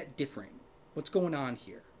 Why is that different? What's going on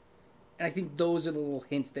here? And I think those are the little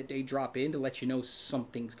hints that they drop in to let you know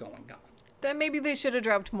something's going on. Then maybe they should have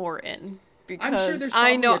dropped more in, because I'm sure there's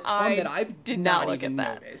probably a ton that I I've did not look even at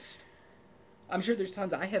that. noticed. I'm sure there's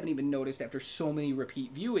tons I haven't even noticed after so many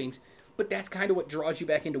repeat viewings, but that's kind of what draws you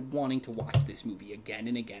back into wanting to watch this movie again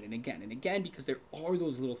and again and again and again, because there are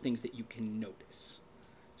those little things that you can notice.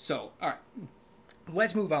 So, all right,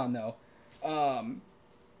 let's move on, though.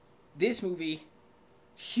 This movie,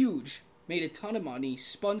 huge, made a ton of money,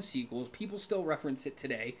 spun sequels, people still reference it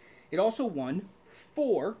today. It also won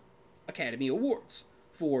 4 Academy Awards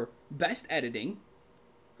for Best Editing.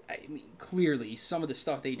 I mean, clearly, some of the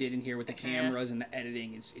stuff they did in here with the cameras and the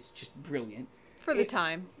editing is just brilliant. For the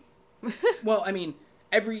time. Well, I mean,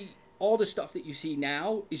 all the stuff that you see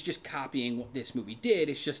now is just copying what this movie did.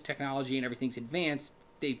 It's just technology and everything's advanced.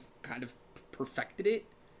 They've kind of perfected it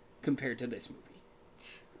compared to this movie.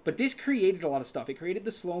 But this created a lot of stuff. It created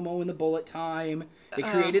the slow-mo and the bullet time. It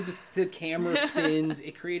created the camera spins.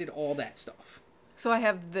 It created all that stuff. So I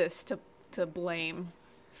have this to blame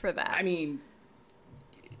for that. I mean,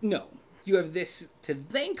 no. you have this to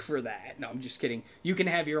thank for that. No, I'm just kidding. You can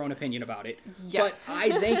have your own opinion about it. Yeah. But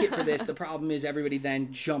I thank it for this. The problem is everybody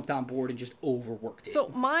then jumped on board and just overworked it. So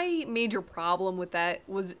my major problem with that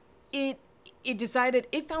was it decided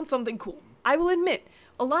it found something cool. I will admit,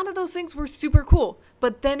 a lot of those things were super cool,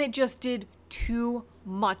 but then it just did too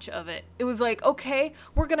much of it. It was like, okay,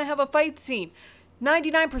 we're going to have a fight scene.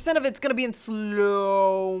 99% of it's going to be in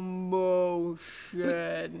slow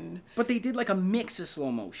motion. But they did like a mix of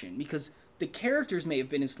slow motion because the characters may have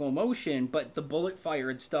been in slow motion, but the bullet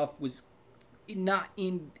fire and stuff was not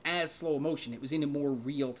in as slow motion. It was in a more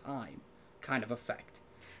real time kind of effect.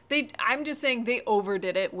 I'm just saying they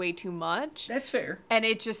overdid it way too much. That's fair. And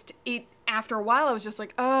after a while I was just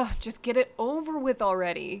like, oh, just get it over with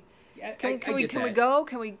already. Yeah, Can we go?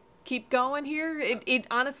 Can we keep going here? It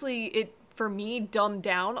honestly, for me, dumbed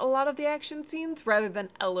down a lot of the action scenes rather than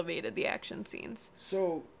elevated the action scenes.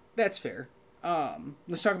 So that's fair.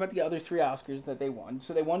 Let's talk about the other 3 Oscars that they won.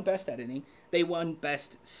 So they won Best Editing. They won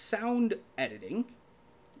Best Sound Editing.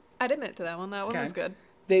 I'd admit to that one. That one was good.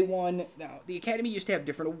 They won. Now, the Academy used to have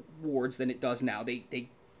different awards than it does now. They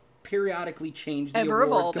periodically change the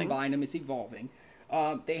awards, combine them. It's evolving.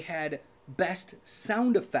 They had Best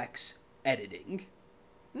Sound Effects Editing.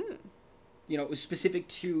 You know, it was specific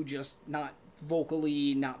to just not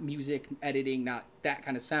vocally, not music editing, not that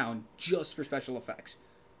kind of sound, just for special effects.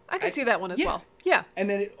 I could see that one as well. Yeah. And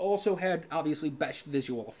then it also had, obviously, Best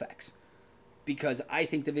Visual Effects. Because I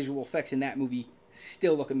think the visual effects in that movie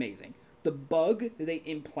still look amazing. The bug that they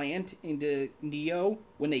implant into Neo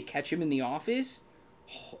when they catch him in the office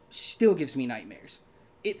still gives me nightmares.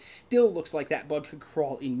 It still looks like that bug could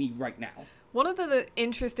crawl in me right now. One of the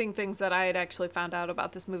interesting things that I had actually found out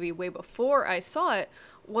about this movie way before I saw it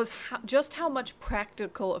was just how much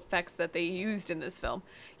practical effects that they used in this film.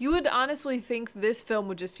 You would honestly think this film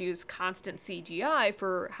would just use constant CGI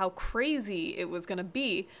for how crazy it was going to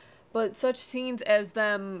be, but such scenes as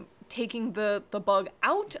them taking the bug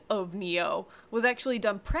out of Neo was actually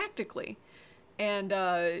done practically. And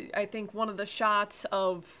I think one of the shots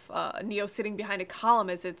of Neo sitting behind a column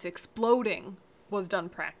as it's exploding was done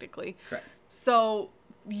practically. Correct. So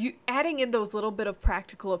adding in those little bit of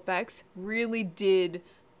practical effects really did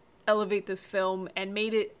elevate this film and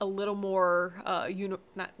made it a little more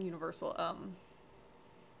not universal,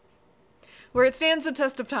 where it stands the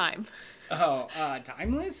test of time. Oh,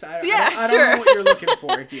 timeless? I sure. don't know what you're looking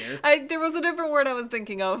for here. There was a different word I was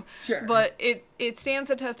thinking of. Sure. But it stands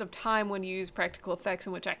the test of time when you use practical effects,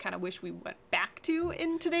 in which I kind of wish we went back to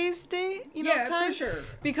in today's day, time. For sure.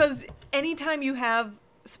 Because anytime you have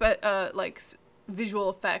visual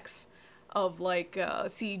effects of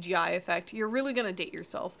CGI effect, you're really gonna date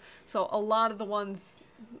yourself. So a lot of the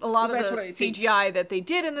CGI that they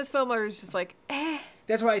did in this film are just like, eh.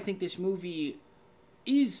 That's why I think this movie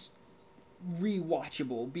is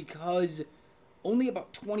rewatchable, because only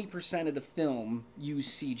about 20% of the film use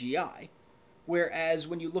CGI. Whereas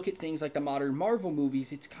when you look at things like the modern Marvel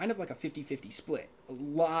movies, it's kind of like a 50-50 split. A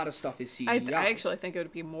lot of stuff is CGI. I actually think it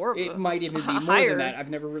would be more of it might even be more than that. I've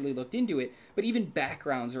never really looked into it. But even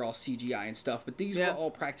backgrounds are all CGI and stuff. But these were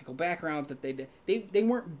all practical backgrounds that they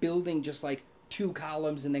weren't building just like 2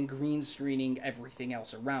 columns and then green screening everything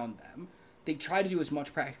else around them. They try to do as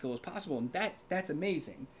much practical as possible, and that's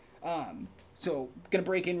amazing. So gonna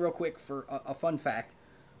break in real quick for a fun fact.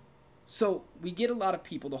 So we get a lot of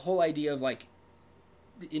people, the whole idea of like,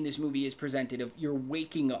 in this movie is presented of you're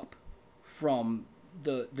waking up from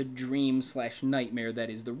the dream / nightmare that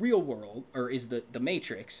is the real world, or is the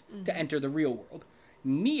Matrix, to enter the real world.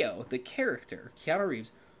 Neo, the character, Keanu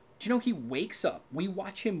Reeves, do you know he wakes up? We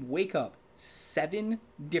watch him wake up 7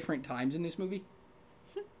 different times in this movie.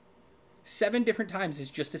 7 different times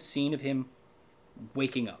is just a scene of him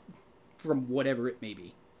waking up from whatever it may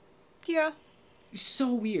be. Yeah.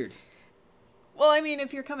 So weird. Well, I mean,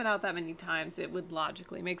 if you're coming out that many times, it would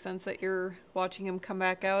logically make sense that you're watching him come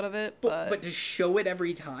back out of it. But to show it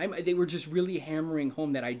every time, they were just really hammering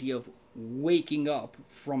home that idea of waking up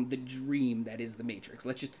from the dream that is the Matrix.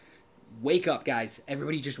 Let's just wake up, guys.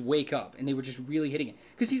 Everybody just wake up. And they were just really hitting it.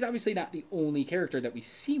 Because he's obviously not the only character that we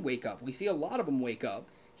see wake up. We see a lot of them wake up.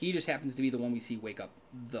 He just happens to be the one we see wake up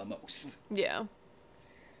the most. Yeah.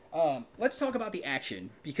 Let's talk about the action,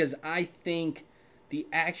 because I think the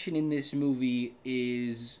action in this movie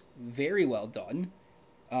is very well done.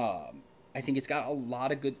 I think it's got a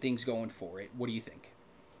lot of good things going for it. What do you think?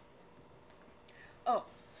 Oh,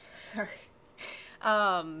 sorry.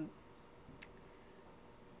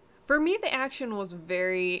 For me, the action was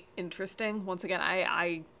very interesting. Once again,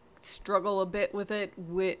 I struggle a bit with it,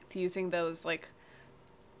 with using those,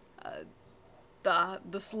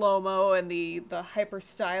 the slow-mo and the hyper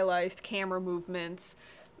stylized camera movements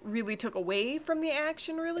really took away from the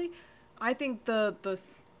action, really. I think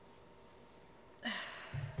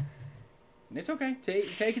It's okay.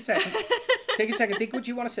 Take a second. Take a second. Think what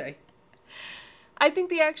you want to say. I think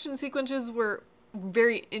the action sequences were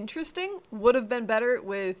very interesting. Would have been better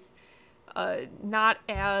with not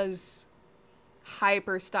as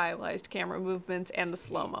hyper stylized camera movements and the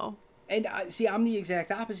slow-mo. And see, I'm the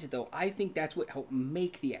exact opposite, though. I think that's what helped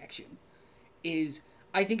make the action.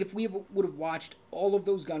 I think if we would have watched all of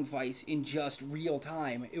those gunfights in just real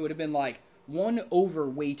time, it would have been like, one, over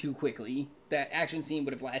way too quickly. That action scene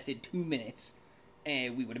would have lasted 2 minutes,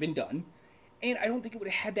 and we would have been done. And I don't think it would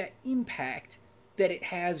have had that impact that it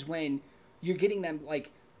has when you're getting them,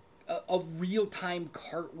 like, a real-time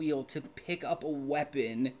cartwheel to pick up a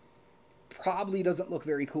weapon probably doesn't look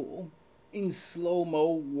very cool. In slow-mo,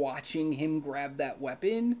 watching him grab that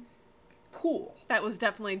weapon, cool. That was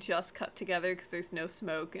definitely just cut together because there's no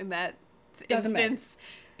smoke in that Doesn't instance.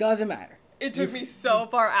 Doesn't matter. It took me so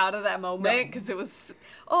far out of that moment because it was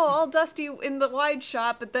all dusty in the wide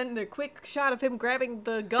shot, but then the quick shot of him grabbing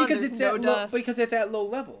the gun, Because there's it's no at dust. because it's at low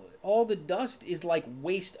level. All the dust is like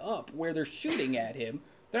waist up where they're shooting at him.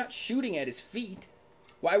 They're not shooting at his feet.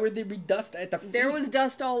 Why would there be dust at the feet? There was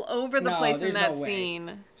dust all over the place in there's that no way.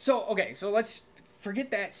 scene. So, okay, so let's forget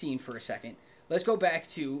that scene for a second. Let's go back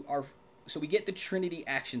to our... So we get the Trinity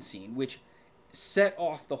action scene, which set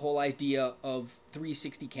off the whole idea of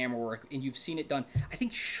 360 camera work, and you've seen it done. I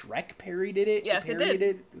think Shrek parodied it. Yes, it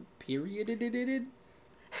did.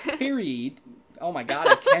 Period. Oh my god,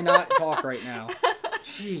 I cannot talk right now.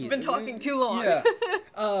 Jeez. You've been talking too long. Yeah.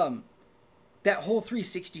 That whole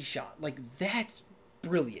 360 shot, like, that's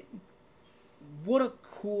brilliant. What a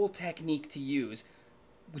cool technique to use.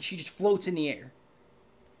 When she just floats in the air.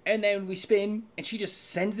 And then we spin, and she just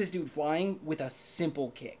sends this dude flying with a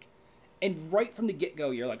simple kick. And right from the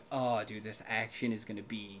get-go, you're like, oh, dude, this action is going to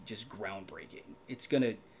be just groundbreaking. It's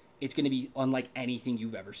gonna be unlike anything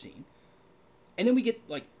you've ever seen. And then we get,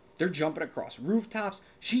 like, they're jumping across rooftops.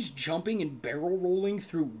 She's jumping and barrel rolling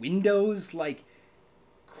through windows. Like,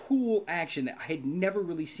 cool action that I had never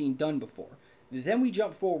really seen done before. Then we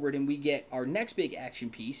jump forward, and we get our next big action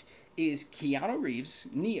piece is Keanu Reeves,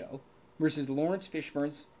 Neo, versus Lawrence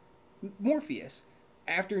Fishburne's Morpheus.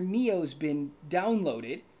 After Neo's been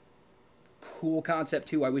downloaded... Cool concept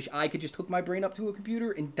too. I wish I could just hook my brain up to a computer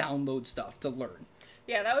and download stuff to learn.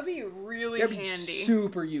 Yeah, that would be really That'd handy. Be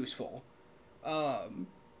super useful.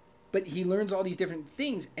 But he learns all these different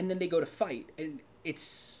things, and then they go to fight, and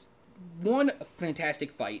it's one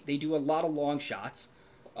fantastic fight. They do a lot of long shots,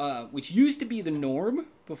 which used to be the norm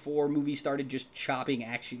before movies started just chopping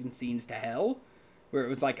action scenes to hell, where it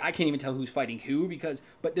was like, I can't even tell who's fighting who,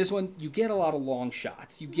 but this one, you get a lot of long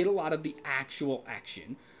shots. You get a lot of the actual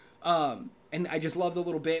action. And I just love the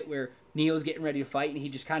little bit where Neo's getting ready to fight and he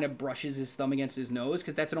just kind of brushes his thumb against his nose,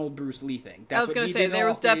 because that's an old Bruce Lee thing. That's I was going to say, there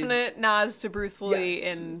was definite nods to Bruce Lee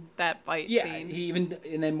in that fight scene.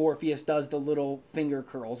 Yeah, and then Morpheus does the little finger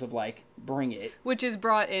curls of, like, bring it. Which is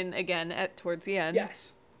brought in, again, towards the end.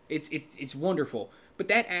 Yes. It's wonderful. But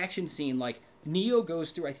that action scene, like, Neo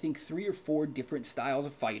goes through, I think, 3 or 4 different styles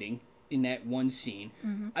of fighting in that one scene.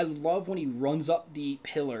 Mm-hmm. I love when he runs up the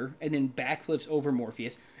pillar and then backflips over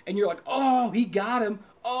Morpheus. And you're like, oh, he got him.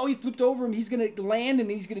 Oh, he flipped over him. He's going to land and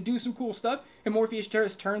he's going to do some cool stuff. And Morpheus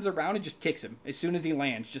just turns around and just kicks him. As soon as he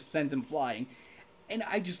lands, just sends him flying. And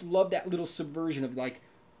I just love that little subversion of, like,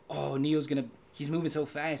 oh, he's moving so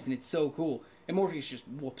fast and it's so cool. And Morpheus just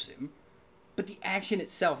whoops him. But the action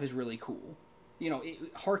itself is really cool. You know, it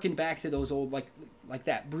harkened back to those old, like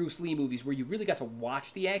that Bruce Lee movies where you really got to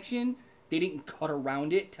watch the action. They didn't cut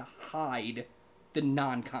around it to hide the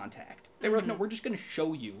non-contact. They were like, no, we're just going to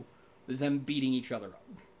show you them beating each other up.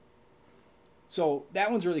 So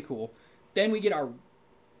that one's really cool. Then we get our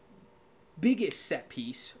biggest set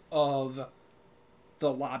piece of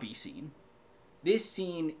the lobby scene. This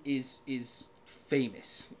scene is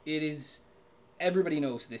famous. Everybody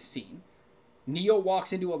knows this scene. Neo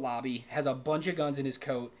walks into a lobby, has a bunch of guns in his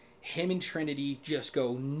coat. Him and Trinity just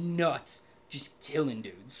go nuts, just killing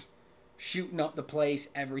dudes. Shooting up the place,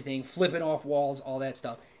 everything, flipping off walls, all that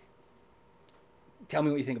stuff. Tell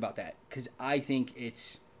me what you think about that, because I think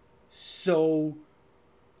it's so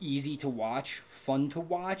easy to watch, fun to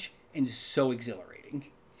watch, and so exhilarating.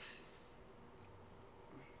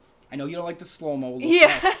 I know you don't like the slow-mo.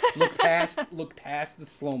 Look past the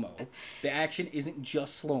slow-mo. The action isn't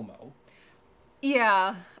just slow-mo.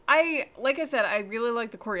 Yeah. Like I said, I really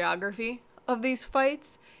like the choreography of these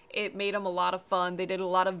fights. It made them a lot of fun. They did a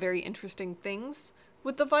lot of very interesting things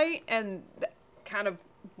with the fight, and kind of,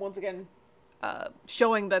 once again,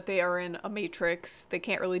 showing that they are in a matrix. They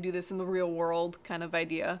can't really do this in the real world kind of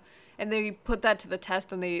idea. And they put that to the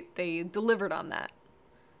test, and they delivered on that.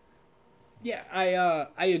 Yeah,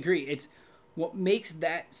 I agree. It's what makes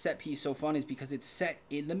that set piece so fun is because it's set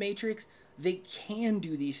in the Matrix. They can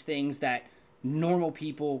do these things that normal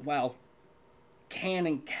people, well, can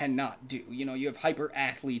and cannot do. You know, you have hyper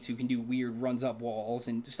athletes who can do weird runs up walls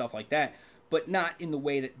and stuff like that, but not in the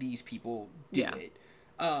way that these people do it.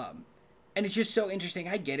 And it's just so interesting.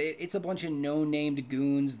 I get it. It's a bunch of no-named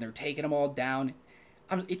goons, and they're taking them all down.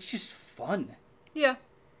 It's just fun. Yeah.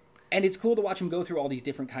 And it's cool to watch them go through all these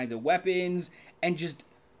different kinds of weapons, and just,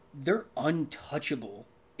 they're untouchable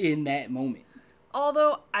in that moment.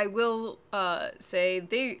 Although, I will say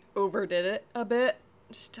they overdid it a bit.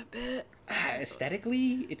 Just a bit.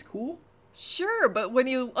 Aesthetically, it's cool. Sure, but when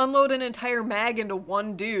you unload an entire mag into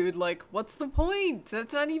one dude, like, what's the point?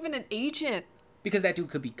 That's not even an agent. Because that dude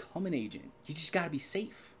could become an agent. You just gotta be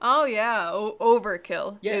safe. Oh, yeah.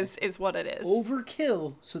 Overkill is what it is.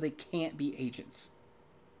 Overkill, so they can't be agents.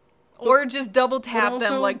 Or just double tap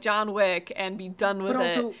them like John Wick and be done with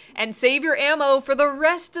also, it. And save your ammo for the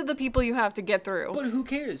rest of the people you have to get through. But who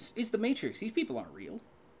cares? It's the Matrix. These people aren't real.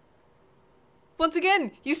 Once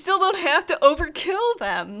again, you still don't have to overkill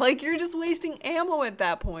them. Like, you're just wasting ammo at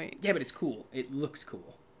that point. Yeah, but it's cool. It looks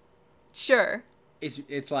cool. Sure.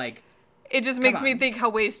 It's like... It just makes me think how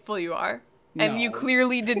wasteful you are. And you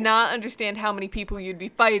clearly did not understand how many people you'd be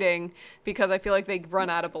fighting, because I feel like they run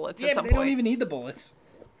out of bullets at some point. Yeah, but they don't even need the bullets.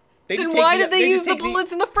 Then why did they use the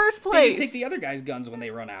bullets in the first place? They just take the other guy's guns when they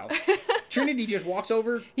run out. Trinity just walks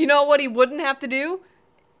over. You know what he wouldn't have to do?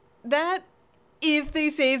 That, if they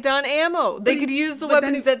saved on ammo. They could use the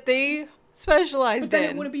weapons that they specialized in. But then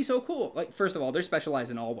it wouldn't be so cool. Like, first of all, they're specialized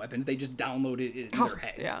in all weapons. They just downloaded it in their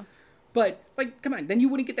heads. Yeah. But, like, come on. Then you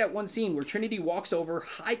wouldn't get that one scene where Trinity walks over,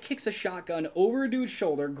 high kicks a shotgun over a dude's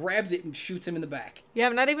shoulder, grabs it, and shoots him in the back. Yeah,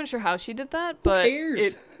 I'm not even sure how she did that, but who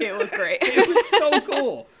cares? It was great. It was so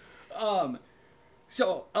cool.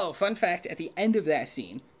 Fun fact, at the end of that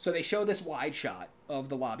scene, so they show this wide shot of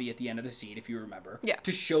the lobby at the end of the scene, if you remember. Yeah.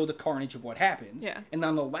 To show the carnage of what happens. Yeah. And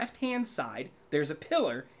on the left-hand side, there's a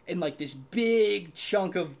pillar, and, like, this big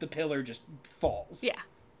chunk of the pillar just falls. Yeah.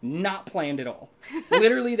 Not planned at all.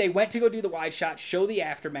 Literally, they went to go do the wide shot, show the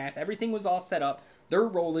aftermath. Everything was all set up. They're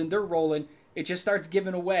rolling. It just starts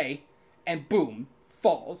giving away, and boom,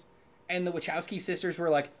 falls. And the Wachowski sisters were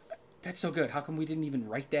like, that's so good. How come we didn't even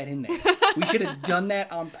write that in there? We should have done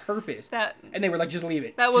that on purpose. And they were like, just leave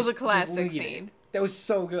it. That was a classic scene. That was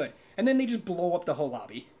so good. And then they just blow up the whole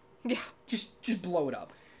lobby. Yeah. Just blow it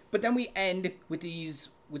up. But then we end with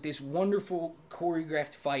this wonderful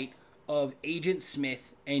choreographed fight of Agent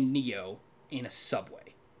Smith and Neo in a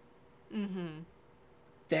subway. Mm-hmm.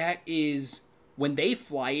 That is when they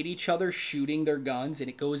fly at each other shooting their guns and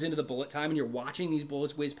it goes into the bullet time and you're watching these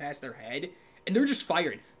bullets whiz past their head and they're just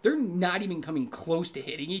firing. They're not even coming close to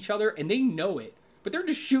hitting each other and they know it, but they're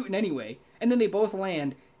just shooting anyway. And then they both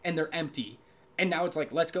land and they're empty. And now it's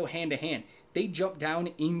like, let's go hand to hand. They jump down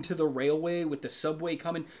into the railway with the subway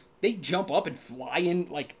coming. They jump up and fly in,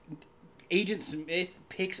 like... Agent Smith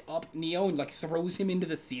picks up Neo and, like, throws him into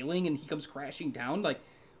the ceiling and he comes crashing down. Like,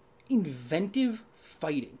 inventive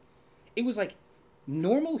fighting. It was, like,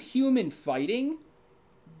 normal human fighting,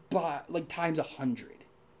 but, like, times 100.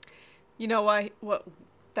 You know why? What?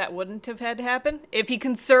 That wouldn't have had to happen? If he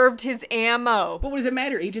conserved his ammo. But what does it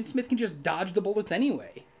matter? Agent Smith can just dodge the bullets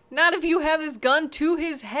anyway. Not if you have his gun to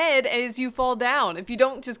his head as you fall down. If you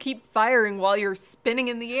don't just keep firing while you're spinning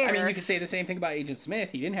in the air. I mean, you could say the same thing about Agent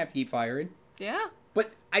Smith. He didn't have to keep firing. Yeah.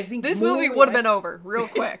 But I think this movie would have been over real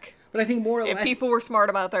quick. But I think more or less... if people were smart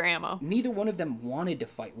about their ammo. Neither one of them wanted to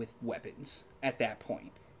fight with weapons at that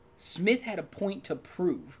point. Smith had a point to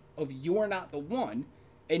prove of you're not the one,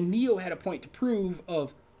 and Neo had a point to prove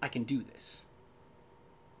of I can do this.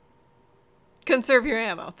 Conserve your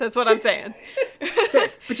ammo. That's what I'm saying.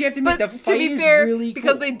 But you have to admit, the fight is really cool.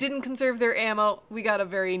 Because they didn't conserve their ammo, we got a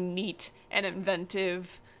very neat and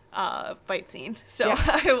inventive fight scene. So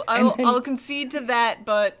yeah. I'll concede to that,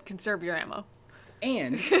 but conserve your ammo.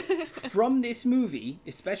 And from this movie,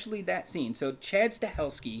 especially that scene, so Chad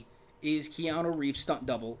Stahelski is Keanu Reeves' stunt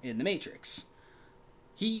double in The Matrix.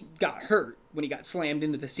 He got hurt when he got slammed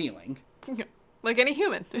into the ceiling. Like any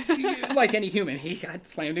human. Like any human. He got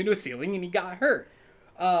slammed into a ceiling and he got hurt.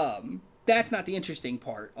 That's not the interesting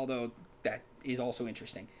part, although that is also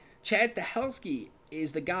interesting. Chad Stahelski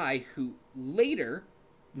is the guy who later,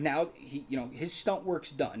 now his stunt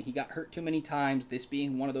work's done. He got hurt too many times, this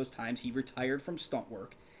being one of those times he retired from stunt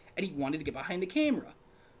work, and he wanted to get behind the camera.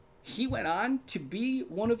 He went on to be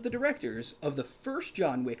one of the directors of the first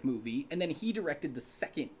John Wick movie, and then he directed the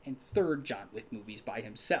second and third John Wick movies by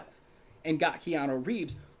himself, and got Keanu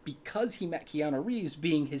Reeves because he met Keanu Reeves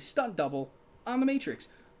being his stunt double on The Matrix.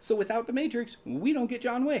 So without The Matrix, we don't get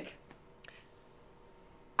John Wick.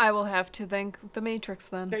 I will have to thank The Matrix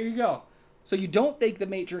then. There you go. So you don't thank The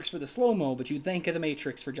Matrix for the slow-mo, but you thank The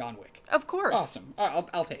Matrix for John Wick. Of course. Awesome. All right,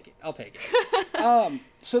 I'll take it. I'll take it.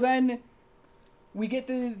 So then we get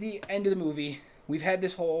the end of the movie. We've had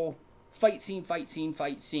this whole fight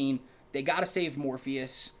scene. They gotta save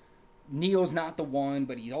Morpheus. Neo's not the one,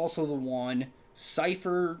 but he's also the one.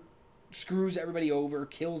 Cypher screws everybody over,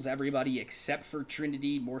 kills everybody except for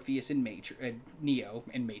Trinity, Morpheus, and Neo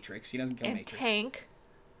and Matrix. He doesn't kill and Matrix. Tank.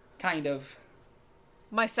 Kind of.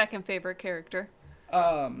 My second favorite character.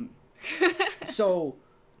 So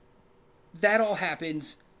that all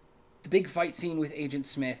happens. The big fight scene with Agent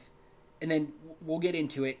Smith. And then we'll get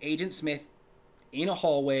into it. Agent Smith in a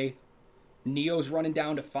hallway. Neo's running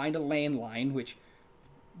down to find a landline, which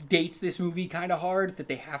dates this movie kind of hard, that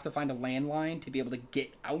they have to find a landline to be able to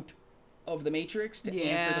get out of the Matrix, to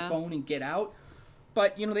answer the phone and get out.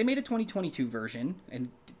 But, they made a 2022 version, and,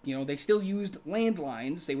 they still used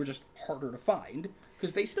landlines. They were just harder to find,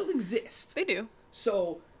 because they still exist. They do.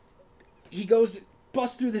 So he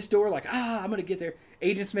busts through this door like, I'm going to get there.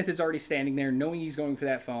 Agent Smith is already standing there, knowing he's going for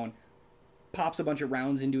that phone. Pops a bunch of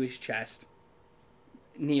rounds into his chest.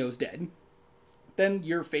 Neo's dead. Then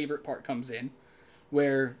your favorite part comes in,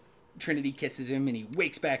 where Trinity kisses him and he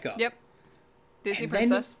wakes back up. Yep. Disney and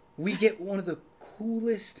princess. Then we get one of the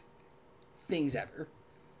coolest things ever.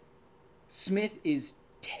 Smith is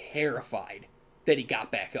terrified that he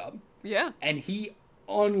got back up. Yeah. And he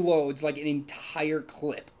unloads like an entire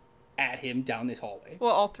clip at him down this hallway.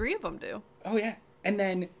 Well, all three of them do. Oh, yeah. And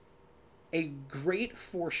then a great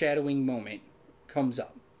foreshadowing moment comes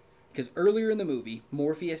up. Because earlier in the movie,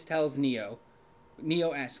 Morpheus tells Neo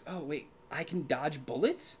asks, oh, wait, I can dodge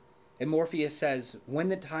bullets? And Morpheus says, when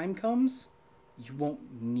the time comes, you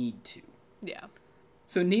won't need to. Yeah.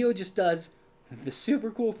 So Neo just does the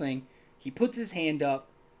super cool thing. He puts his hand up,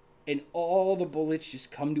 and all the bullets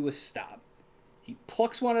just come to a stop. He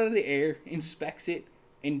plucks one out of the air, inspects it,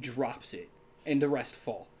 and drops it. And the rest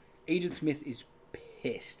fall. Agent Smith is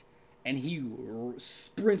pissed. And he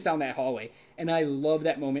sprints down that hallway. And I love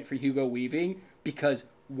that moment for Hugo Weaving because,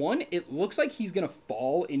 one, it looks like he's going to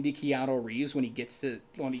fall into Keanu Reeves when he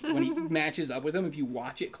matches up with him. If you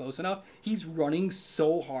watch it close enough, he's running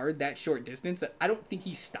so hard that short distance that I don't think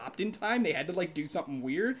he stopped in time. They had to do something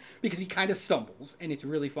weird because he kind of stumbles, and it's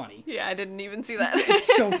really funny. Yeah, I didn't even see that.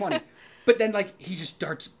 It's so funny. But then he just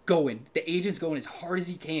starts going. The agent's going as hard as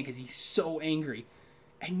he can because he's so angry.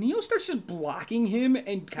 And Neo starts just blocking him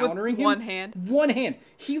and countering him. One hand. One hand.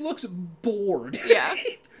 He looks bored. Yeah.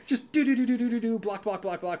 Just do, block,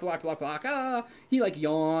 ah. He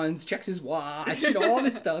yawns, checks his watch, all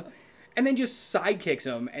this stuff. And then just sidekicks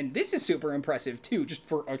him. And this is super impressive too, just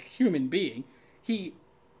for a human being. He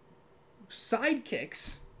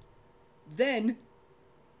sidekicks, then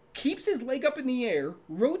keeps his leg up in the air,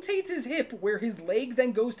 rotates his hip where his leg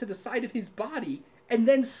then goes to the side of his body, and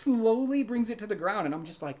then slowly brings it to the ground. And I'm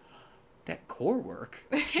just like, that core work.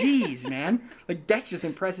 Jeez, man. That's just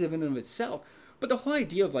impressive in and of itself. But the whole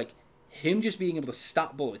idea of, him just being able to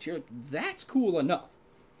stop bullets, you're like, that's cool enough.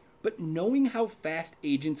 But knowing how fast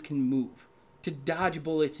agents can move to dodge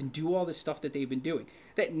bullets and do all this stuff that they've been doing,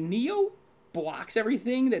 that Neo blocks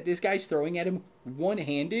everything that this guy's throwing at him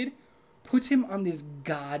one-handed, puts him on this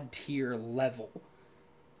god-tier level.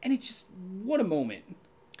 And it's just, what a moment.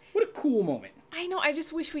 What a cool moment. I know, I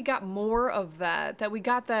just wish we got more of that we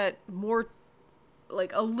got that more,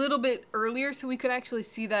 a little bit earlier so we could actually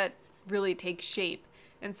see that really take shape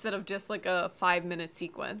instead of just a 5-minute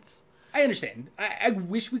sequence. I understand. I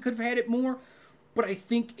wish we could have had it more, but I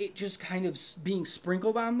think it just kind of being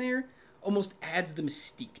sprinkled on there almost adds the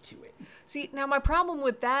mystique to it. See, now my problem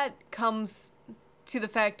with that comes to the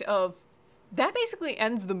fact of that basically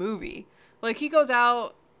ends the movie. He goes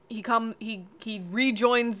out, he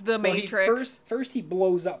rejoins the Matrix. First he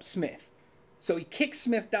blows up Smith. So he kicks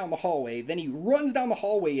Smith down the hallway, then he runs down the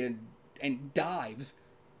hallway and dives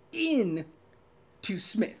in to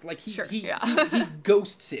Smith. He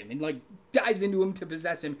ghosts him and dives into him to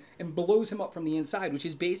possess him and blows him up from the inside, which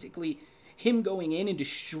is basically him going in and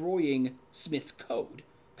destroying Smith's code.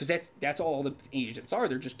 Because that's all the agents are.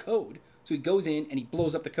 They're just code. So he goes in and he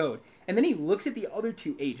blows up the code. And then he looks at the other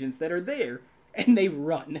two agents that are there and they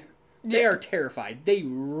run. They are terrified. They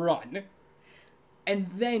run. And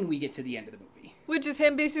then we get to the end of the movie. Which is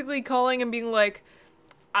him basically calling and being like,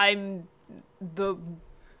 I'm the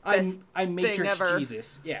best I'm thing Matrix ever.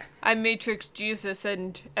 Jesus. Yeah. I'm Matrix Jesus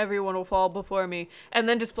and everyone will fall before me. And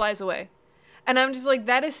then just flies away. And I'm just like,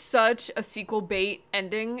 that is such a sequel bait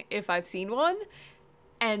ending if I've seen one.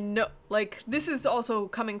 And no, like, this is also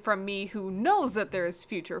coming from me who knows that there's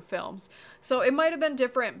future films. So it might have been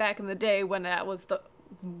different back in the day when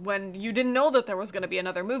when you didn't know that there was going to be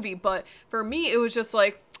another movie. But for me, it was just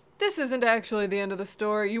like, this isn't actually the end of the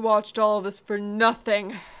story. You watched all of this for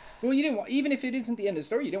nothing. Well, you didn't. Even if it isn't the end of the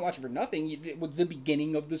story, you didn't watch it for nothing. It was the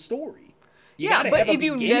beginning of the story. Yeah, but if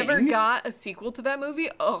you never got a sequel to that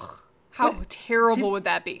movie, how terrible would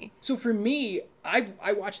that be? So for me,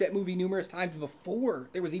 I watched that movie numerous times before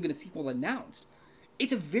there was even a sequel announced.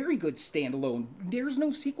 It's a very good standalone. There's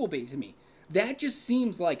no sequel bait to me. That just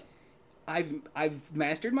seems like I've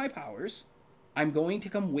mastered my powers. I'm going to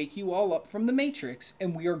come wake you all up from the Matrix,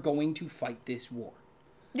 and we are going to fight this war.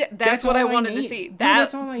 Yeah, that's what I wanted to see.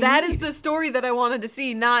 That's all I need. That is the story that I wanted to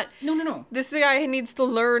see, not... No. This guy needs to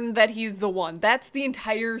learn that he's the one. That's the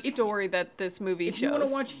entire story that this movie shows. If you want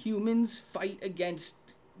to watch humans fight against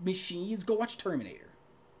machines, go watch Terminator.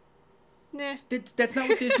 Nah. That's not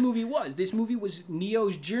what this movie was. This movie was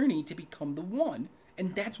Neo's journey to become the one,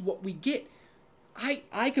 and that's what we get.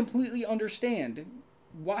 I completely understand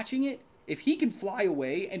watching it. If he can fly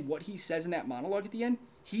away and what he says in that monologue at the end,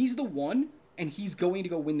 he's the one and he's going to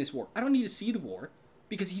go win this war. I don't need to see the war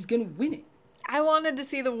because he's going to win it. I wanted to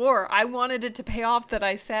see the war. I wanted it to pay off that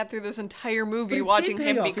I sat through this entire movie watching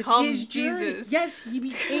him become Jesus. Yes, he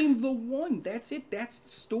became the one. That's it. That's the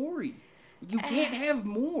story. You can't have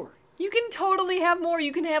more. You can totally have more.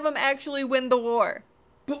 You can have him actually win the war.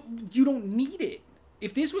 But you don't need it.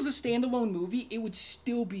 If this was a standalone movie, it would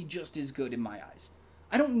still be just as good in my eyes.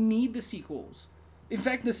 I don't need the sequels. In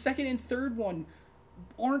fact, the second and third one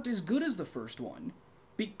aren't as good as the first one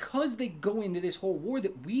because they go into this whole war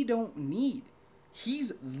that we don't need.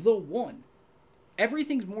 He's the one.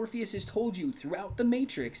 Everything Morpheus has told you throughout the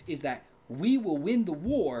Matrix is that we will win the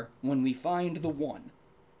war when we find the one.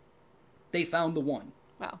 They found the one.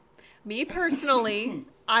 Wow. Me personally,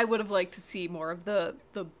 I would have liked to see more of the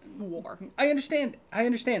war. I understand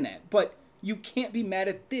that, but you can't be mad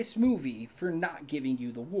at this movie for not giving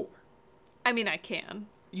you the war. I mean, I can.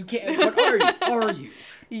 You can't, but are you? Are you?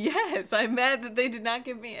 Yes, I'm mad that they did not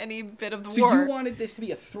give me any bit of the So war. you wanted this to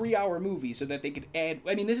be a 3-hour movie so that they could add...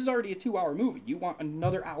 I mean, this is already a 2-hour movie. You want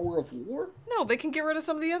another hour of war? No, they can get rid of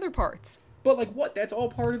some of the other parts. But, like, what? That's all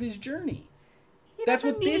part of his journey. That's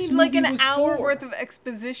what this movie like an hour worth of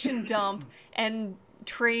exposition dump and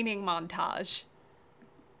training montage.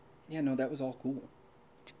 Yeah, no, that was all cool.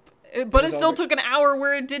 But it still took an hour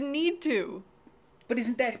where it didn't need to. But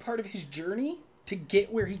isn't that part of his journey? To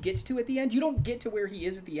get where he gets to at the end? You don't get to where he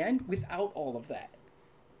is at the end without all of that.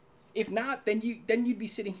 If not, then you'd be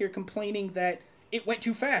sitting here complaining that it went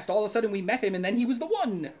too fast. All of a sudden we met him and then he was the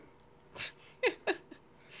one.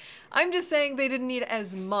 I'm just saying they didn't need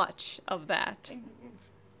as much of that.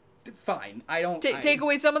 Fine. I don't... Take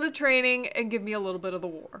away some of the training and give me a little bit of the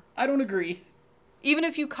war. I don't agree. Even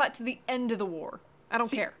if you cut to the end of the war. I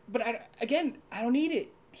don't care. But I don't need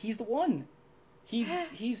it. He's the one.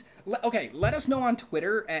 Okay, let us know on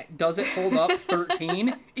Twitter at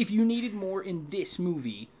DoesItHoldUp13 if you needed more in this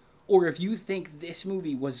movie, or if you think this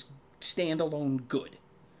movie was standalone good.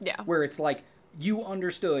 Yeah. Where it's like, you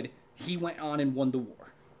understood he went on and won the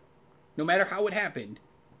war. No matter how it happened,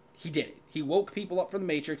 he did it. He woke people up from the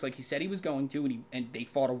Matrix like he said he was going to, and they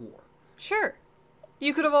fought a war. Sure.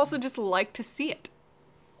 You could have also just liked to see it.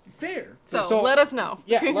 Fair. So let us know.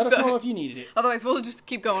 Yeah, let us know if you needed it. Otherwise, we'll just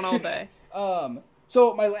keep going all day.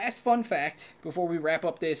 So my last fun fact before we wrap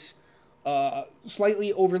up this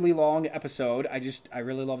slightly overly long episode, I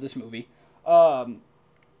really love this movie. So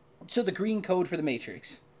the green code for the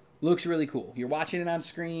Matrix looks really cool. You're watching it on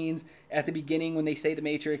screens at the beginning when they say the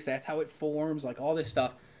Matrix, that's how it forms, like all this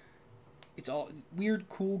stuff. It's all weird,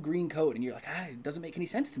 cool green code, and you're like, it doesn't make any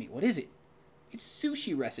sense to me. What is it? It's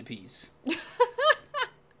sushi recipes.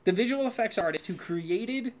 The visual effects artist who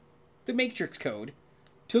created the Matrix code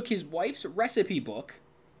took his wife's recipe book,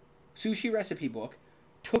 sushi recipe book,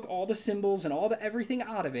 took all the symbols and all the everything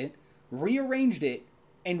out of it, rearranged it,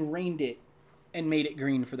 and rained it, and made it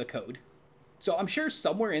green for the code. So I'm sure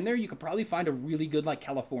somewhere in there you could probably find a really good like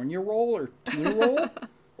California roll or tuna roll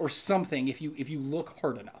or something if you look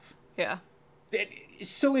hard enough. Yeah. It's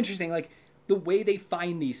so interesting, like the way they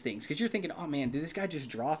find these things, because you're thinking, oh man, did this guy just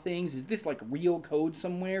draw things? Is this like real code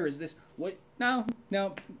somewhere? Is this what? No,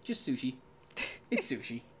 just sushi. It's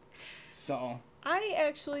sushi. So I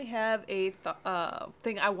actually have a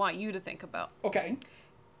thing I want you to think about. Okay.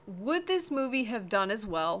 Would this movie have done as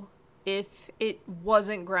well if it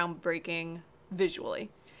wasn't groundbreaking visually?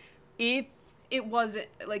 if it wasn't,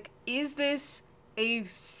 like, is this a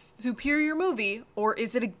superior movie or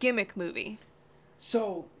is it a gimmick movie?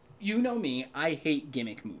 So, you know me, I hate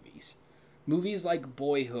gimmick movies. Movies like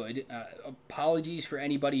Boyhood, apologies for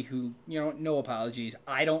anybody who, no apologies,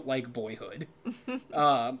 I don't like Boyhood.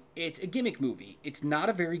 It's a gimmick movie. It's not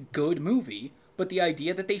a very good movie, but the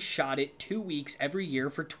idea that they shot it 2 weeks every year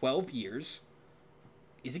for 12 years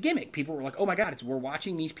is a gimmick. People were like, oh my god, we're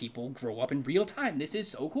watching these people grow up in real time. This is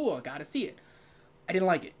so cool, I gotta see it. I didn't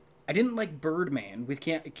like it. I didn't like Birdman with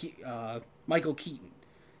Michael Keaton.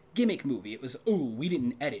 Gimmick movie. It was, we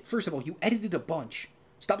didn't edit. First of all, you edited a bunch.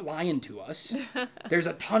 Stop lying to us. There's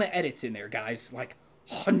a ton of edits in there, guys. Like,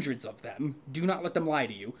 hundreds of them. Do not let them lie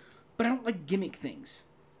to you. But I don't like gimmick things.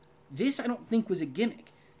 This, I don't think, was a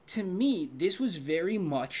gimmick. To me, this was very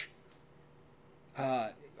much,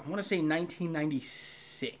 I want to say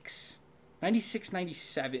 1996. 96,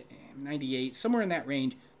 97, 98, somewhere in that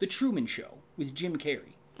range. The Truman Show with Jim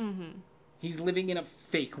Carrey. Mm-hmm. He's living in a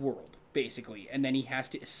fake world, basically. And then he has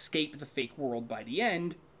to escape the fake world by the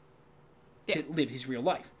end to live his real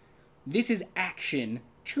life. This is action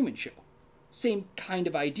Truman Show. Same kind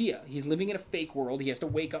of idea. He's living in a fake world. He has to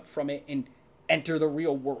wake up from it and enter the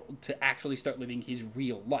real world to actually start living his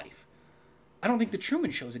real life. I don't think the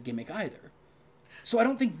Truman Show is a gimmick either. So I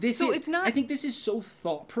don't think this is... it's not... I think this is so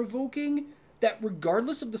thought-provoking that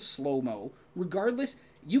regardless of the slow-mo,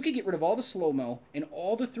 you could get rid of all the slow-mo and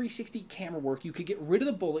all the 360 camera work. You could get rid of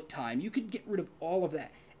the bullet time. You could get rid of all of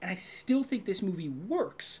that. And I still think this movie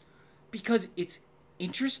works because it's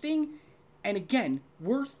interesting. And again,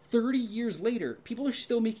 we're 30 years later. People are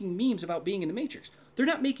still making memes about being in the Matrix. They're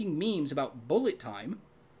not making memes about bullet time.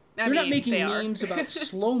 They're not making memes about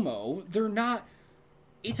slow-mo. They're not...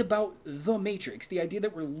 It's about the Matrix, the idea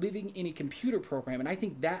that we're living in a computer program, and I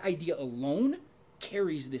think that idea alone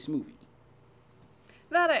carries this movie.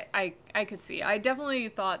 That I could see. I definitely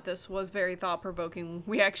thought this was very thought-provoking.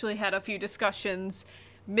 We actually had a few discussions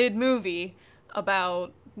mid-movie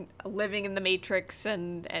about living in the Matrix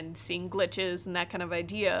and seeing glitches and that kind of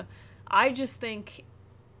idea. I just think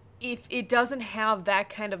if it doesn't have that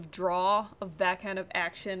kind of draw of that kind of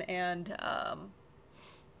action and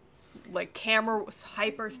like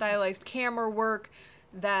hyper stylized camera work,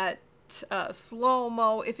 that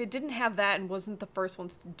slow-mo, if it didn't have that and wasn't the first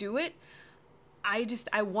ones to do it, I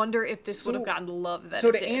wonder if this would have gotten the love that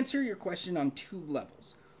it did. So to answer your question on two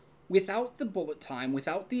levels, without the bullet time,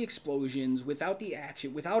 without the explosions, without the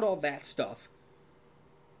action, without all that stuff,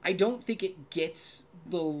 I don't think it gets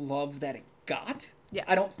the love that it got. Yeah.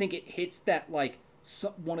 I don't think it hits that, like,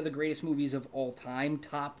 one of the greatest movies of all time,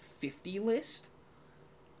 top 50 list.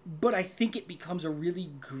 But I think it becomes a really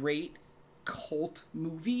great cult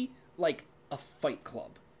movie, like a Fight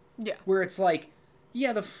Club. Yeah. Where it's like,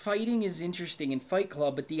 yeah, the fighting is interesting in Fight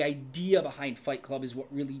Club, but the idea behind Fight Club is what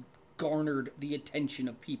really garnered the attention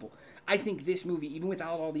of people. I think this movie, even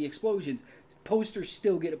without all the explosions, posters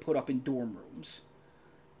still get put up in dorm rooms.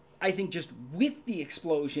 I think just with the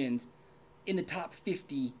explosions, in the top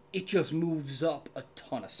 50, it just moves up a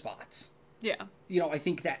ton of spots. Yeah. I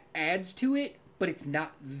think that adds to it, but it's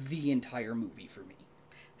not the entire movie for me.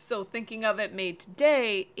 So thinking of it made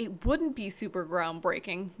today, it wouldn't be super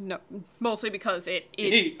groundbreaking. No, mostly because it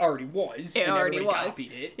already was. It already was.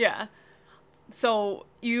 Copied it. Yeah. So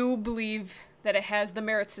you believe that it has the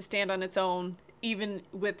merits to stand on its own, even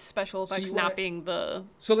with special effects not being the...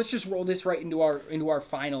 So let's just roll this right into our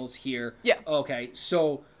finals here. Yeah. Okay,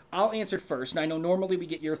 so I'll answer first. And I know normally we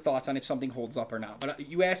get your thoughts on if something holds up or not, but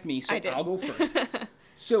you asked me, so I'll go first.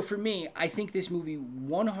 So for me, I think this movie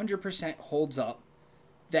 100% holds up.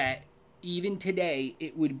 That even today,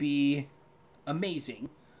 it would be amazing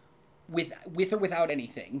with or without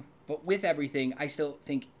anything. But with everything, I still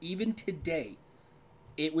think even today,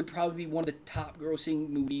 it would probably be one of the top grossing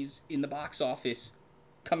movies in the box office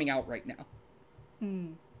coming out right now.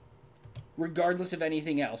 Regardless of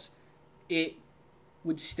anything else, it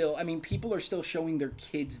would still... I mean, people are still showing their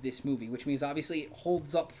kids this movie, which means obviously it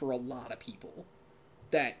holds up for a lot of people.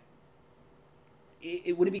 That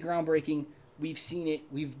it wouldn't be groundbreaking. We've seen it,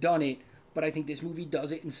 we've done it, but I think this movie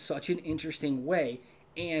does it in such an interesting way,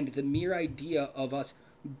 and the mere idea of us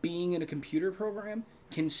being in a computer program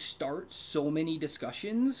can start so many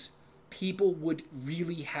discussions. People would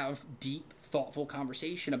really have deep, thoughtful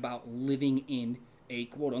conversation about living in a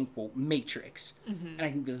quote-unquote matrix. Mm-hmm. And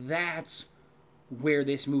I think that's where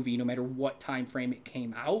this movie, no matter what time frame it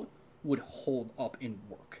came out, would hold up and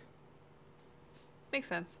work. Makes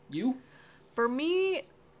sense. You? For me...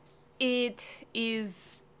 It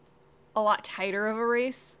is a lot tighter of a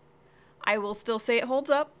race. I will still say it holds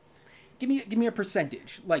up. Give me a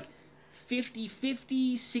percentage. Like,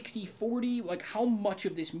 50-50, 60-40? Like, how much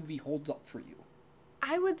of this movie holds up for you?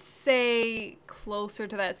 I would say closer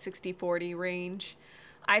to that 60-40 range.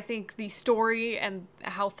 I think the story and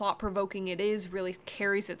how thought-provoking it is really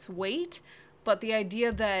carries its weight, but the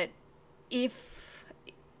idea that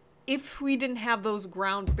if we didn't have those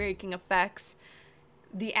groundbreaking effects,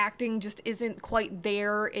 the acting just isn't quite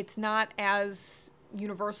there. It's not as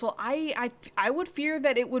universal. I would fear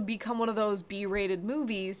that it would become one of those B-rated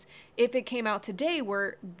movies if it came out today,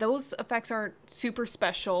 where those effects aren't super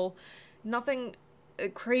special, nothing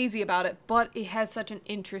crazy about it, but it has such an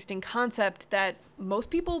interesting concept that most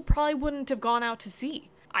people probably wouldn't have gone out to see.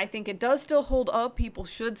 I think it does still hold up. People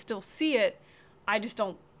should still see it. I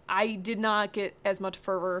did not get as much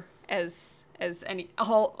fervor as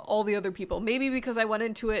all the other people. Maybe because I went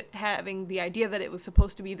into it having the idea that it was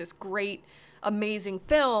supposed to be this great, amazing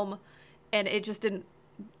film, and it just didn't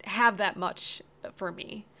have that much for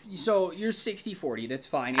me. So you're 60-40, that's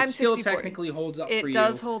fine. It I'm still 60-40. technically holds up for you. It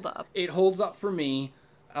does hold up. It holds up for me.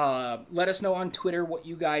 Let us know on Twitter what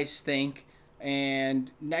you guys think.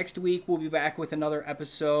 And next week we'll be back with another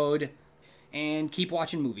episode. And keep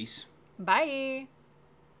watching movies. Bye.